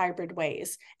in hybrid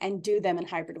ways and do them in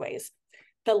hybrid ways.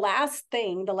 The last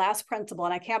thing, the last principle,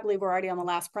 and I can't believe we're already on the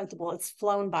last principle, it's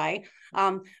flown by,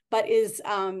 but is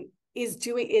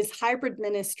hybrid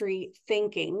ministry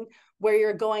thinking, where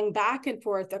you're going back and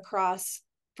forth across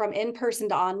from in-person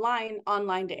to online,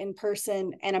 online to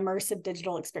in-person, and immersive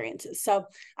digital experiences. So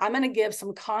I'm going to give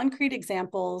some concrete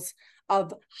examples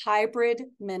of hybrid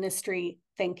ministry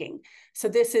thinking. So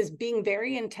this is being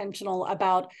very intentional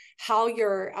about how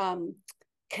you're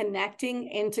connecting,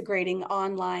 integrating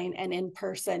online and in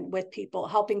person with people,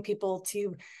 helping people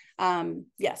to,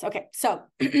 yes, okay. So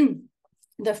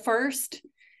the first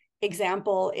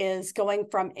example is going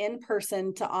from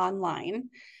in-person to online.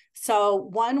 So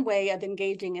one way of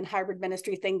engaging in hybrid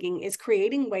ministry thinking is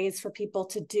creating ways for people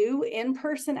to do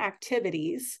in-person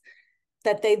activities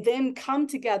that they then come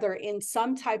together in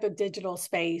some type of digital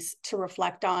space to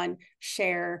reflect on,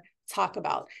 share, talk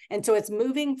about. And so it's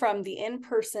moving from the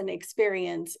in-person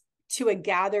experience to a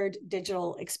gathered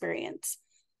digital experience.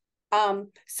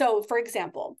 So for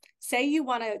example, say you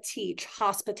want to teach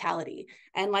hospitality.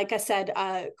 And like I said,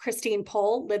 Christine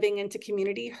Pohl, Living into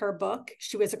Community, her book,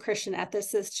 she was a Christian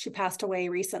ethicist. She passed away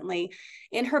recently.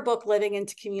 In her book, Living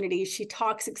into Community, she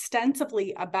talks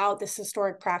extensively about this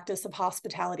historic practice of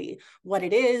hospitality, what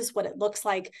it is, what it looks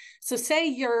like. So say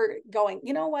you're going,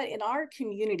 you know what, in our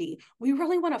community, we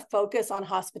really want to focus on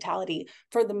hospitality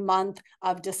for the month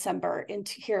of December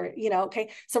into here, you know,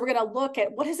 okay. So we're going to look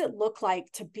at what does it look like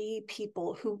to be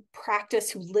people who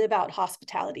practice, who live out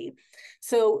hospitality.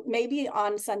 So maybe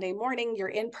on Sunday morning, you're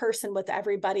in person with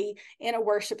everybody in a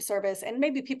worship service, and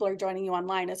maybe people are joining you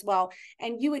online as well.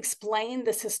 And you explain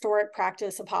this historic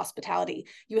practice of hospitality.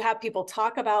 You have people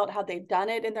talk about how they've done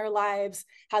it in their lives,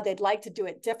 how they'd like to do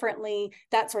it differently,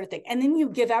 that sort of thing. And then you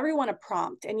give everyone a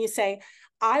prompt and you say,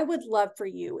 I would love for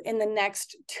you in the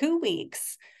next 2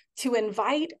 weeks to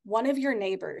invite one of your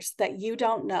neighbors that you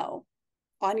don't know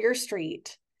on your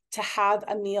street to have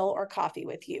a meal or coffee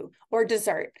with you, or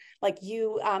dessert, like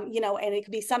you know, and it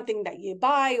could be something that you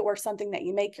buy or something that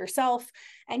you make yourself.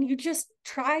 And you just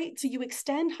you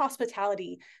extend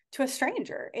hospitality to a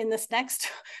stranger in this next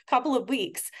couple of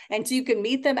weeks. And so you can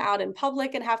meet them out in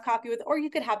public and have coffee with, or you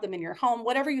could have them in your home,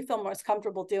 whatever you feel most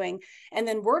comfortable doing. And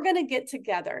then we're going to get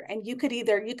together, and you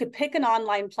could pick an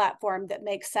online platform that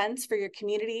makes sense for your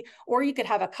community, or you could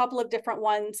have a couple of different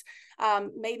ones.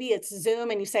 Maybe it's Zoom,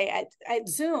 and you say at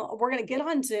Zoom, we're going to get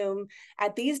on Zoom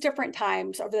at these different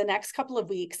times over the next couple of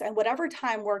weeks, and whatever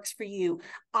time works for you.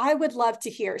 I would love to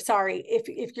hear, sorry,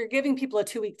 if you're giving people a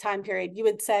 2-week time period, you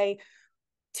would say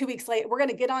 2 weeks later, we're going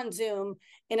to get on Zoom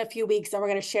in a few weeks and we're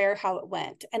going to share how it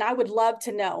went. And I would love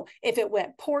to know if it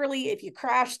went poorly, if you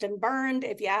crashed and burned,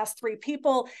 if you asked 3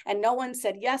 people and no one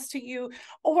said yes to you,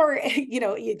 or, you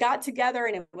know, you got together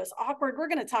and it was awkward. We're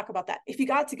going to talk about that. If you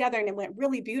got together and it went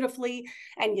really beautifully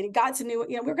and you got to know,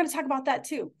 you know, we're going to talk about that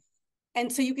too. And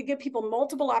so you could give people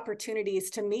multiple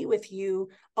opportunities to meet with you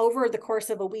over the course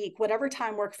of a week, whatever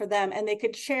time worked for them, and they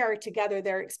could share together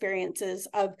their experiences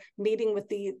of meeting with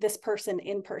this person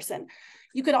in person.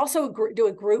 You could also do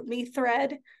a GroupMe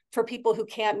thread for people who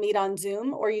can't meet on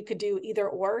Zoom, or you could do either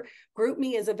or.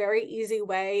 GroupMe is a very easy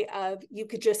way of, you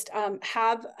could just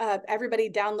have everybody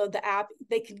download the app.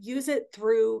 They could use it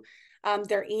through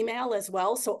their email as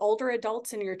well. So older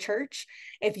adults in your church,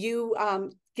 if you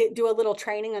do a little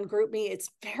training on GroupMe, it's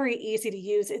very easy to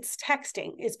use. It's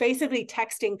texting. It's basically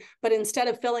texting, but instead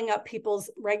of filling up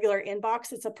people's regular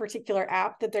inbox, it's a particular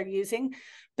app that they're using.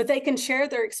 But they can share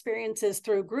their experiences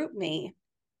through GroupMe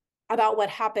about what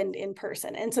happened in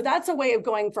person. And so that's a way of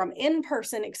going from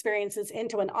in-person experiences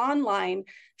into an online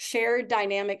shared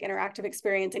dynamic interactive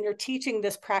experience. And you're teaching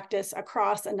this practice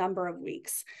across a number of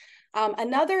weeks.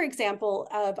 Another example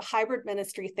of hybrid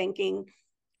ministry thinking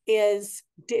is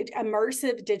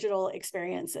immersive digital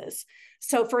experiences.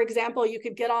 So for example, you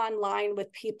could get online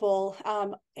with people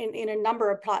in a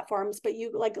number of platforms, but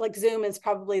you like Zoom is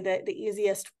probably the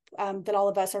easiest that all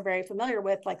of us are very familiar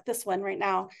with, like this one right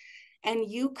now. And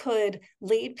you could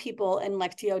lead people in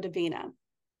Lectio Divina.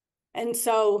 And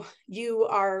so you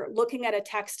are looking at a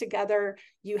text together,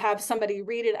 you have somebody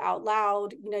read it out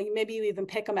loud, maybe you even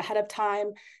pick them ahead of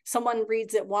time, someone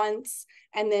reads it once,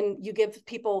 and then you give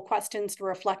people questions to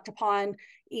reflect upon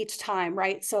each time,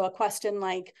 right? So a question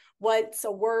like, what's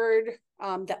a word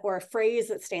or a phrase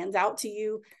that stands out to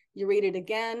you? You read it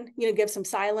again, give some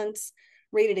silence,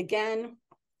 read it again,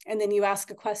 and then you ask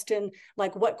a question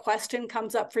like, what question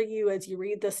comes up for you as you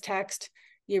read this text?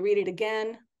 You read it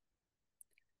again.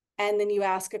 And then you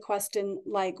ask a question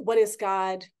like, what is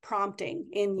God prompting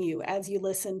in you as you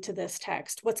listen to this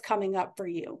text? What's coming up for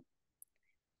you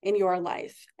in your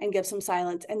life? And give some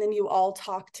silence. And then you all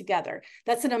talk together.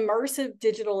 That's an immersive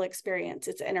digital experience.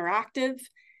 It's interactive.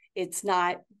 It's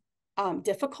not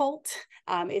difficult.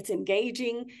 It's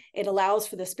engaging. It allows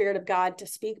for the Spirit of God to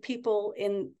speak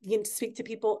to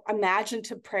people.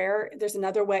 Imaginative prayer. There's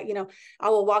another way, I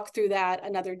will walk through that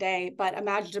another day, but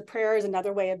imaginative prayer is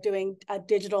another way of doing a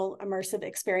digital immersive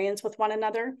experience with one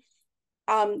another.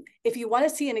 If you want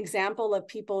to see an example of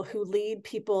people who lead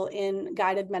people in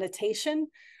guided meditation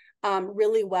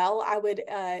really well, I would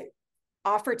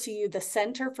offer to you the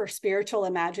Center for Spiritual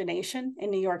Imagination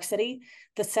in New York City,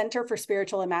 the Center for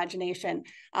Spiritual Imagination.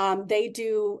 They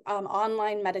do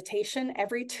online meditation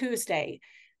every Tuesday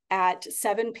at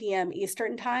 7 p.m.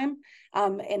 Eastern time.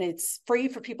 And it's free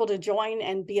for people to join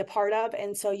and be a part of.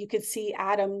 And so you could see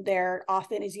Adam there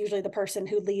often is usually the person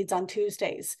who leads on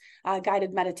Tuesdays,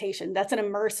 guided meditation. That's an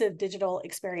immersive digital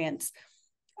experience.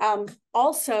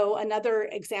 Also, another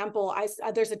example,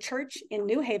 there's a church in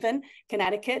New Haven,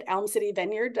 Connecticut, Elm City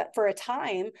Vineyard, that for a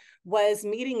time was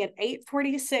meeting at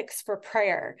 8:46 for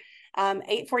prayer.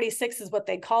 8:46 is what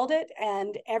they called it.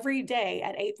 And every day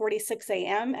at 8:46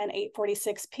 a.m. and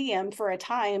 8:46 p.m. for a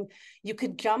time, you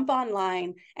could jump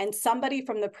online and somebody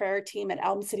from the prayer team at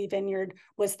Elm City Vineyard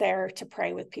was there to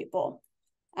pray with people.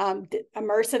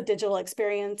 Immersive digital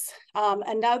experience.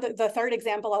 The third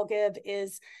example I'll give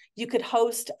is you could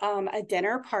host a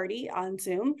dinner party on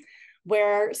Zoom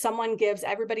where someone gives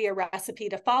everybody a recipe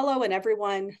to follow and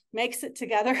everyone makes it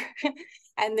together.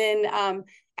 And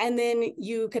then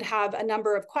you could have a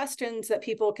number of questions that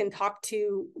people can talk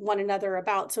to one another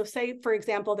about. So say, for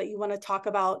example, that you want to talk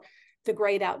about the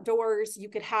great outdoors. You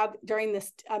could have, during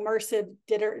this immersive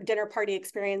dinner party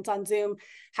experience on Zoom,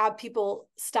 have people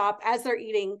stop as they're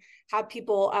eating, have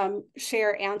people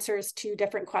share answers to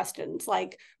different questions,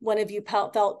 like, when have you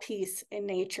felt peace in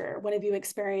nature? When have you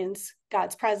experienced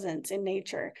God's presence in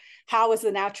nature? How has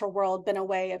the natural world been a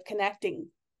way of connecting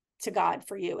to God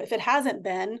for you? If it hasn't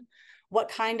been, what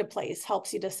kind of place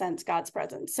helps you to sense God's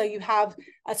presence? So you have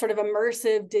a sort of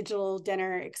immersive digital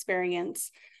dinner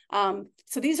experience.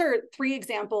 So these are three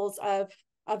examples of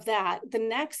that. The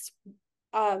next,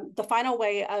 the final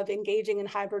way of engaging in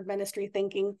hybrid ministry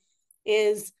thinking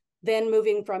is then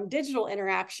moving from digital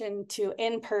interaction to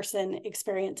in-person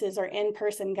experiences or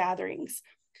in-person gatherings.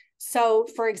 So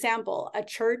for example, a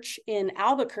church in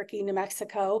Albuquerque, New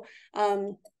Mexico,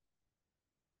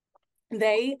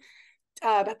 they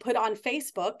put on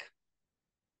Facebook,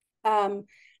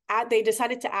 they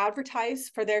decided to advertise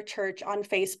for their church on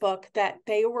Facebook that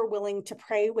they were willing to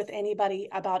pray with anybody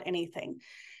about anything.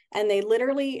 And they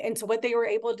literally, and so what they were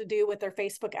able to do with their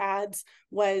Facebook ads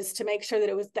was to make sure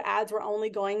that the ads were only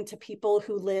going to people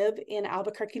who live in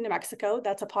Albuquerque, New Mexico.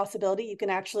 That's a possibility. You can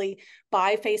actually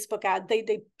buy Facebook ads.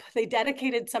 They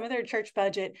dedicated some of their church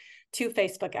budget to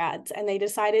Facebook ads, and they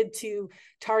decided to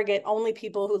target only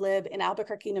people who live in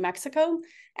Albuquerque, New Mexico.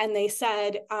 And they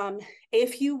said,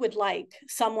 if you would like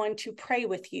someone to pray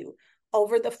with you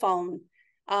over the phone,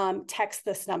 text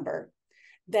this number.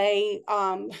 They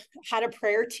had a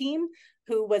prayer team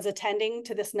who was attending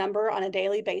to this number on a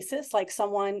daily basis, like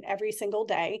someone every single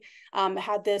day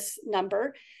had this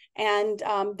number, and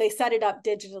they set it up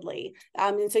digitally.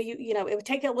 And so it would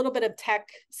take a little bit of tech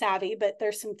savvy, but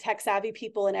there's some tech savvy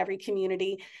people in every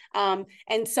community.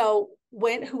 And so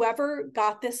when whoever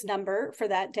got this number for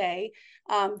that day,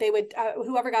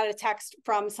 whoever got a text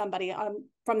from somebody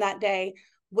from that day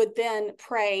would then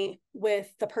pray with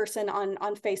the person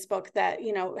on Facebook that,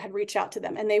 had reached out to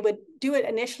them. And they would do it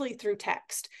initially through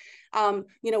text.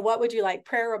 What would you like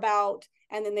prayer about?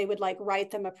 and then they would like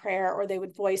write them a prayer, or they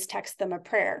would voice text them a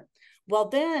prayer. Well,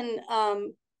 then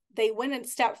they went a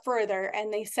step further,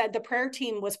 and they said the prayer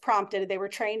team was prompted. They were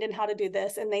trained in how to do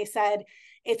this. And they said,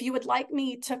 if you would like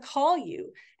me to call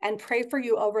you and pray for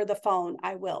you over the phone,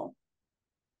 I will.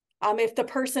 If the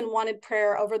person wanted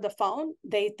prayer over the phone,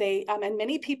 and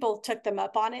many people took them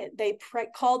up on it. They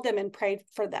called them and prayed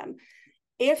for them.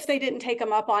 If they didn't take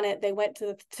them up on it, they went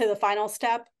to the final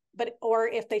step. Or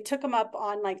if they took them up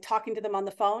on like talking to them on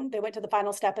the phone, they went to the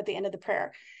final step at the end of the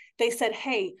prayer. They said,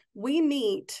 hey, we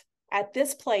meet at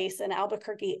this place in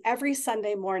Albuquerque every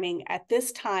Sunday morning at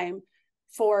this time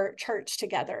for church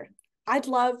together. I'd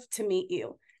love to meet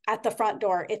you at the front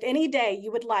door. If any day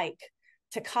you would like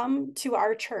to come to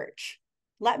our church,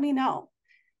 let me know.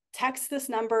 Text this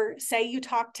number, say you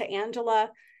talked to Angela,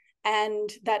 and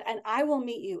I will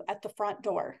meet you at the front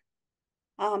door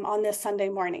on this Sunday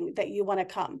morning that you want to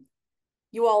come.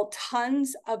 You all,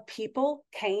 tons of people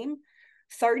came.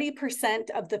 30%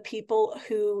 of the people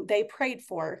who they prayed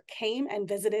for came and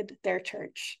visited their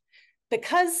church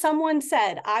because someone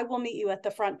said, I will meet you at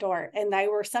the front door. And they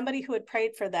were somebody who had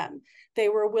prayed for them. They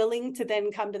were willing to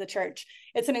then come to the church.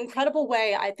 It's an incredible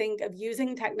way, I think, of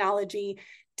using technology,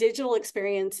 digital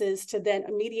experiences to then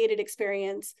a mediated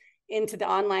experience into the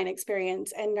online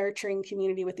experience and nurturing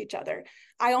community with each other.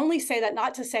 I only say that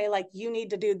not to say like you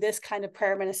need to do this kind of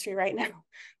prayer ministry right now,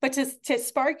 but to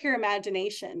spark your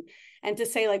imagination and to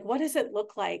say like, what does it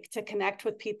look like to connect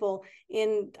with people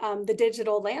in the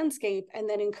digital landscape and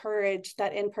then encourage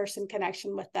that in-person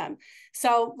connection with them.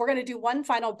 So we're going to do one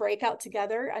final breakout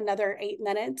together, another 8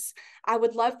 minutes. I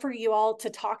would love for you all to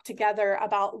talk together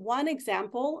about one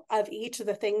example of each of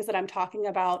the things that I'm talking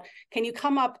about. Can you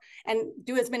come up and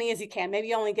do as many as you can? Maybe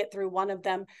you only get through one of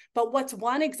them, but what's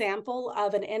one example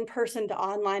of an in-person to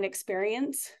online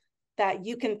experience that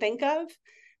you can think of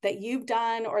that you've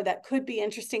done or that could be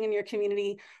interesting in your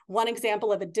community? One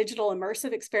example of a digital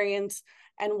immersive experience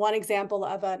and one example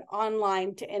of an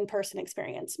online to in-person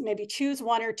experience. Maybe choose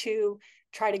one or two,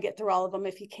 try to get through all of them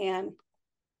if you can.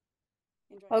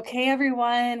 Okay,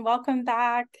 everyone, welcome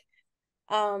back.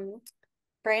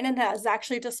 Brandon has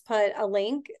actually just put a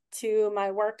link to my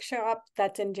workshop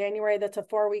that's in January. That's a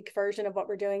 4-week version of what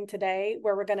we're doing today,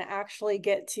 where we're going to actually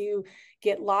get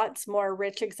lots more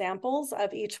rich examples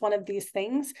of each one of these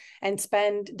things and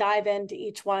dive into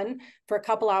each one for a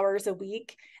couple hours a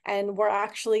week. And we're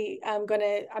actually going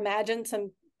to imagine some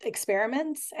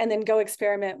experiments and then go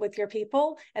experiment with your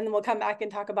people. And then we'll come back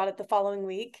and talk about it the following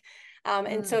week.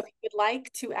 And so if you would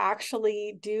like to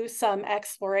actually do some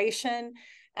exploration,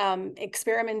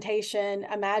 experimentation,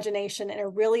 imagination in a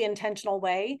really intentional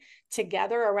way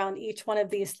together around each one of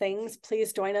these things,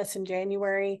 please join us in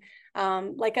January.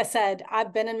 Like I said,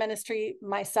 I've been in ministry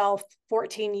myself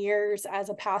 14 years as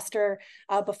a pastor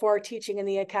before teaching in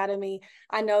the academy.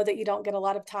 I know that you don't get a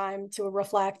lot of time to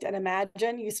reflect and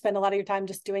imagine. You spend a lot of your time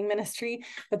just doing ministry,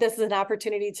 but this is an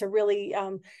opportunity to really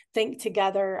think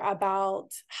together about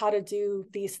how to do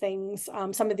these things,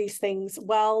 some of these things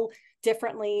well,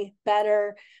 differently,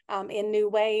 better, in new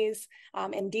ways,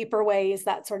 in deeper ways,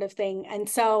 that sort of thing. And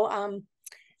so,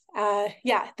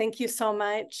 yeah, thank you so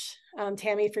much,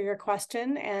 Tammy, for your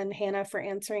question, and Hannah for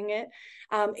answering it.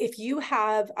 If you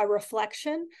have a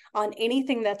reflection on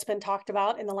anything that's been talked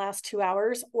about in the last 2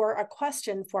 hours or a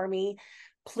question for me,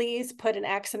 please put an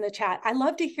X in the chat. I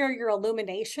love to hear your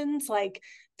illuminations, like,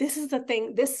 this is the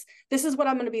thing, this is what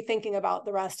I'm going to be thinking about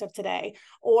the rest of today,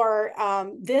 or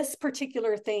this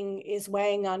particular thing is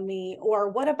weighing on me, or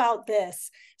what about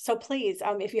this? So please,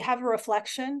 if you have a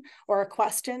reflection or a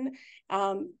question,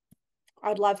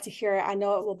 I'd love to hear it. I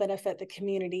know it will benefit the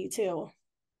community too.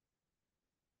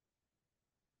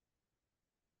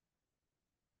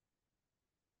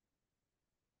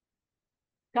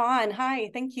 Dawn,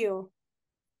 hi, thank you.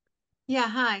 Yeah,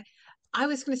 hi. I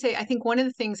was going to say, I think one of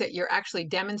the things that you're actually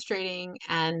demonstrating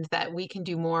and that we can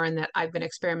do more and that I've been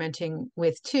experimenting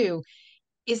with too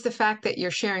is the fact that you're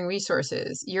sharing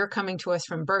resources. You're coming to us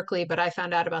from Berkeley, but I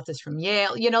found out about this from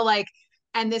Yale,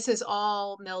 and this is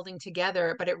all melding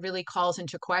together, but it really calls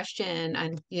into question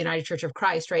and the United Church of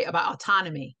Christ, right, about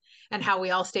autonomy and how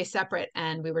we all stay separate.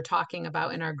 And we were talking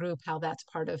about in our group how that's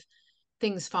part of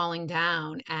things falling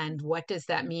down and what does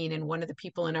that mean. And one of the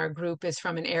people in our group is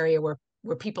from an area where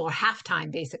people are half time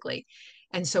basically.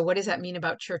 And so what does that mean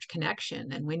about church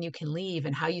connection and when you can leave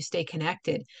and how you stay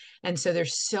connected? And so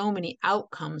there's so many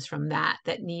outcomes from that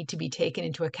need to be taken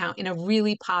into account in a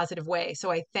really positive way.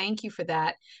 So I thank you for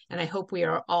that. And I hope we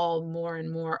are all more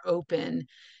and more open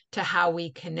to how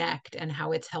we connect and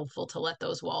how it's helpful to let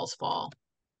those walls fall.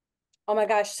 Oh my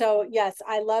gosh. So yes,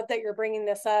 I love that you're bringing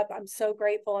this up. I'm so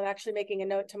grateful. I'm actually making a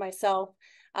note to myself.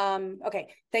 Okay.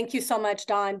 Thank you so much,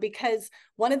 Dawn, because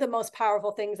one of the most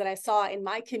powerful things that I saw in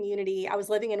my community, I was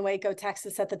living in Waco,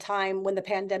 Texas at the time when the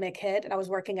pandemic hit, and I was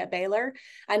working at Baylor.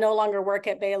 I no longer work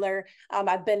at Baylor.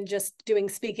 I've been just doing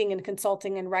speaking and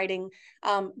consulting and writing.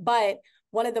 But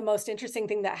one of the most interesting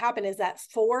things that happened is that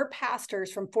 4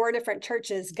 pastors from 4 different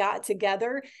churches got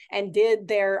together and did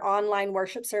their online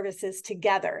worship services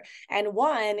together. And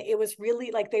one, it was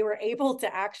really like they were able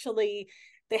to actually,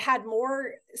 they had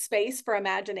more space for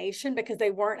imagination because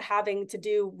they weren't having to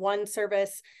do one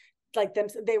service like them.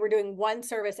 They were doing one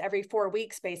service every 4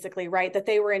 weeks, basically, right? That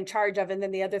they were in charge of. And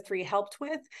then the other 3 helped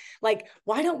with. Like,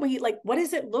 why don't we, like, what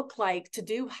does it look like to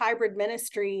do hybrid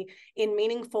ministry in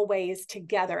meaningful ways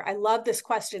together? I love this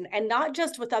question. And not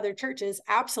just with other churches,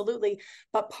 absolutely,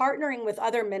 but partnering with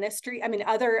other nonprofits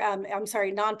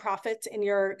in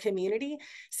your community,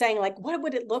 saying like, what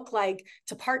would it look like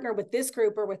to partner with this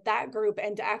group or with that group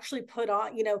and to actually put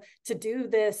on, to do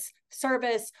this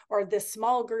service or this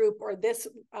small group or this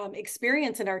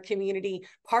experience in our community,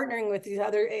 partnering with these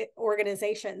other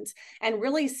organizations and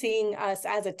really seeing us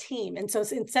as a team. And so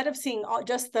instead of seeing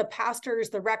just the pastors,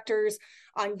 the rectors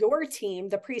on your team,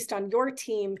 the priest on your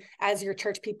team as your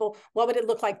church people, what would it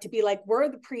look like to be like, we're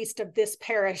the priest of this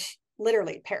parish,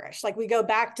 literally parish. Like we go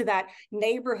back to that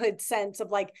neighborhood sense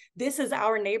of like, this is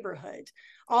our neighborhood.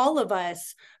 All of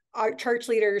us are church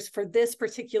leaders for this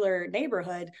particular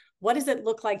neighborhood. What does it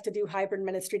look like to do hybrid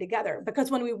ministry together?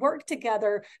 Because when we work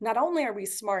together, not only are we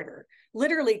smarter,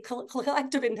 literally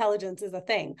collective intelligence is a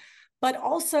thing, but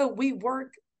also we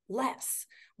work less.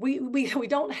 We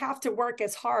don't have to work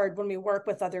as hard when we work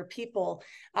with other people.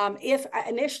 If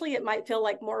initially it might feel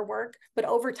like more work, but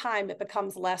over time it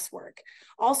becomes less work.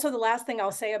 Also, the last thing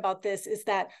I'll say about this is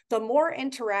that the more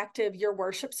interactive your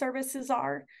worship services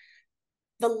are,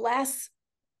 the less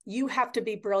you have to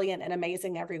be brilliant and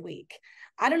amazing every week.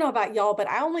 I don't know about y'all, but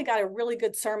I only got a really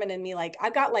good sermon in me. Like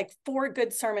I've got like 4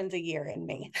 good sermons a year in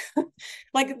me,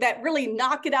 like that really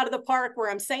knock it out of the park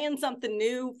where I'm saying something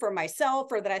new for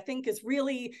myself or that I think is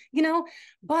really,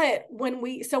 but when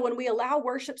we allow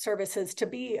worship services to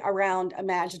be around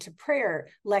imaginative prayer,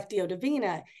 Lectio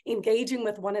Divina, engaging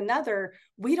with one another,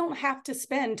 we don't have to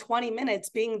spend 20 minutes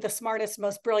being the smartest,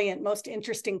 most brilliant, most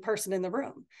interesting person in the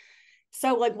room.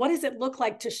 So like, what does it look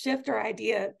like to shift our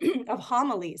idea of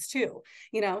homilies too?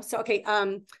 So, okay.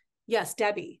 Yes,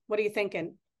 Debbie, what are you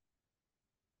thinking?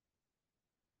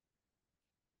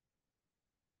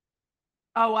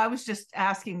 Oh, I was just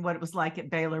asking what it was like at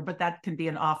Baylor, but that can be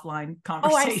an offline Oh,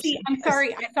 conversation. I see. I'm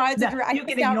sorry. I thought it was you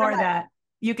can ignore that.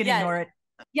 You can ignore it.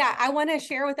 Yeah, I want to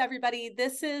share with everybody.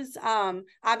 This is, I'm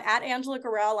at Angela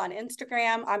Gorrell on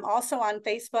Instagram. I'm also on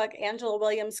Facebook, Angela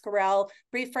Williams Gorrell.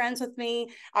 Be friends with me.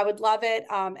 I would love it.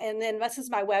 And then this is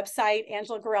my website,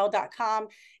 angelagorrell.com.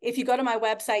 If you go to my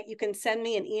website, you can send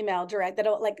me an email direct.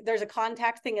 There's a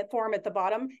contact thing at form at the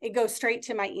bottom. It goes straight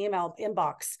to my email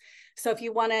inbox. So if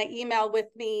you want to email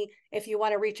with me, if you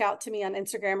want to reach out to me on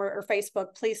Instagram or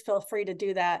Facebook, please feel free to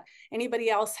do that. Anybody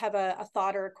else have a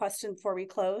thought or a question before we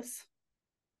close?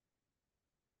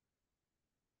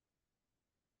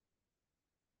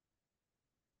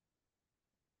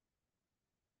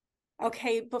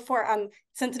 Okay,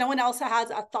 since no one else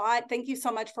has a thought, thank you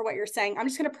so much for what you're saying. I'm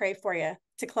just going to pray for you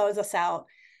to close us out.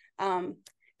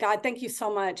 God, thank you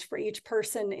so much for each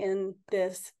person in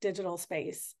this digital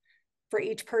space, for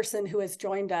each person who has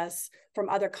joined us from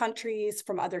other countries,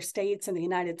 from other states in the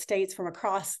United States, from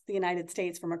across the United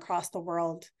States, from across the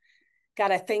world.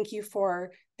 God, I thank you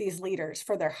for these leaders,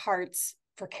 for their hearts,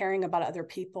 for caring about other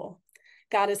people.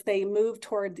 God, as they move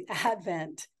toward the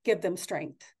Advent, give them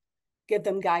strength. Give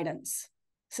them guidance,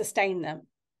 sustain them,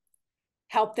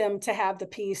 help them to have the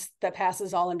peace that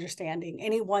passes all understanding.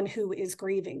 Anyone who is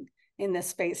grieving in this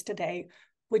space today,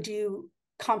 would you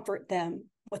comfort them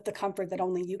with the comfort that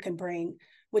only you can bring?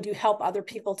 Would you help other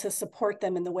people to support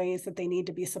them in the ways that they need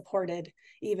to be supported,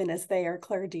 even as they are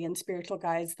clergy and spiritual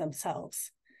guides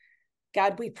themselves?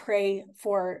 God, we pray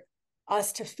for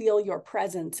us to feel your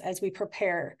presence as we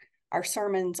prepare our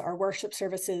sermons, our worship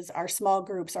services, our small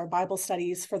groups, our Bible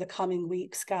studies for the coming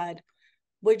weeks. God,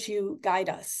 would you guide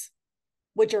us?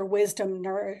 Would your wisdom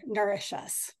nourish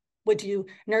us? Would you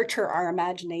nurture our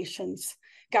imaginations?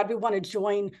 God, we want to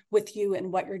join with you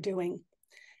in what you're doing.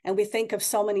 And we think of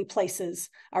so many places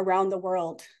around the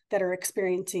world that are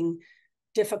experiencing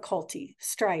difficulty,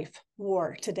 strife,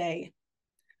 war today.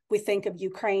 We think of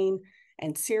Ukraine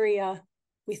and Syria.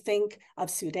 We think of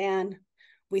Sudan.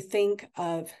 We think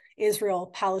of Israel,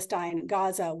 Palestine,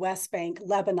 Gaza, West Bank,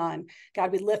 Lebanon.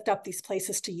 God, we lift up these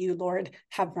places to you, Lord.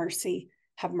 Have mercy.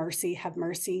 have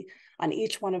mercy on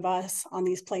each one of us, on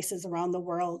these places around the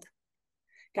world.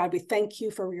 God, we thank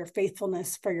you for your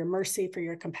faithfulness, for your mercy, for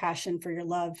your compassion, for your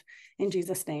love. In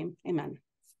Jesus' name, amen.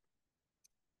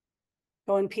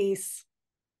 Go in peace.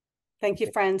 Thank you,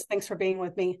 friends. Thanks for being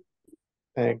with me.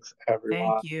 Thanks,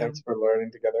 everyone. Thank you. Thanks for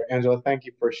learning together. Angela, thank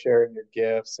you for sharing your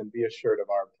gifts, and be assured of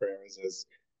our prayers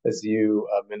as you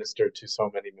minister to so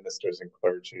many ministers and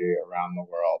clergy around the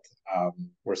world.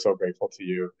 We're so grateful to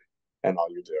you and all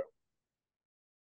you do.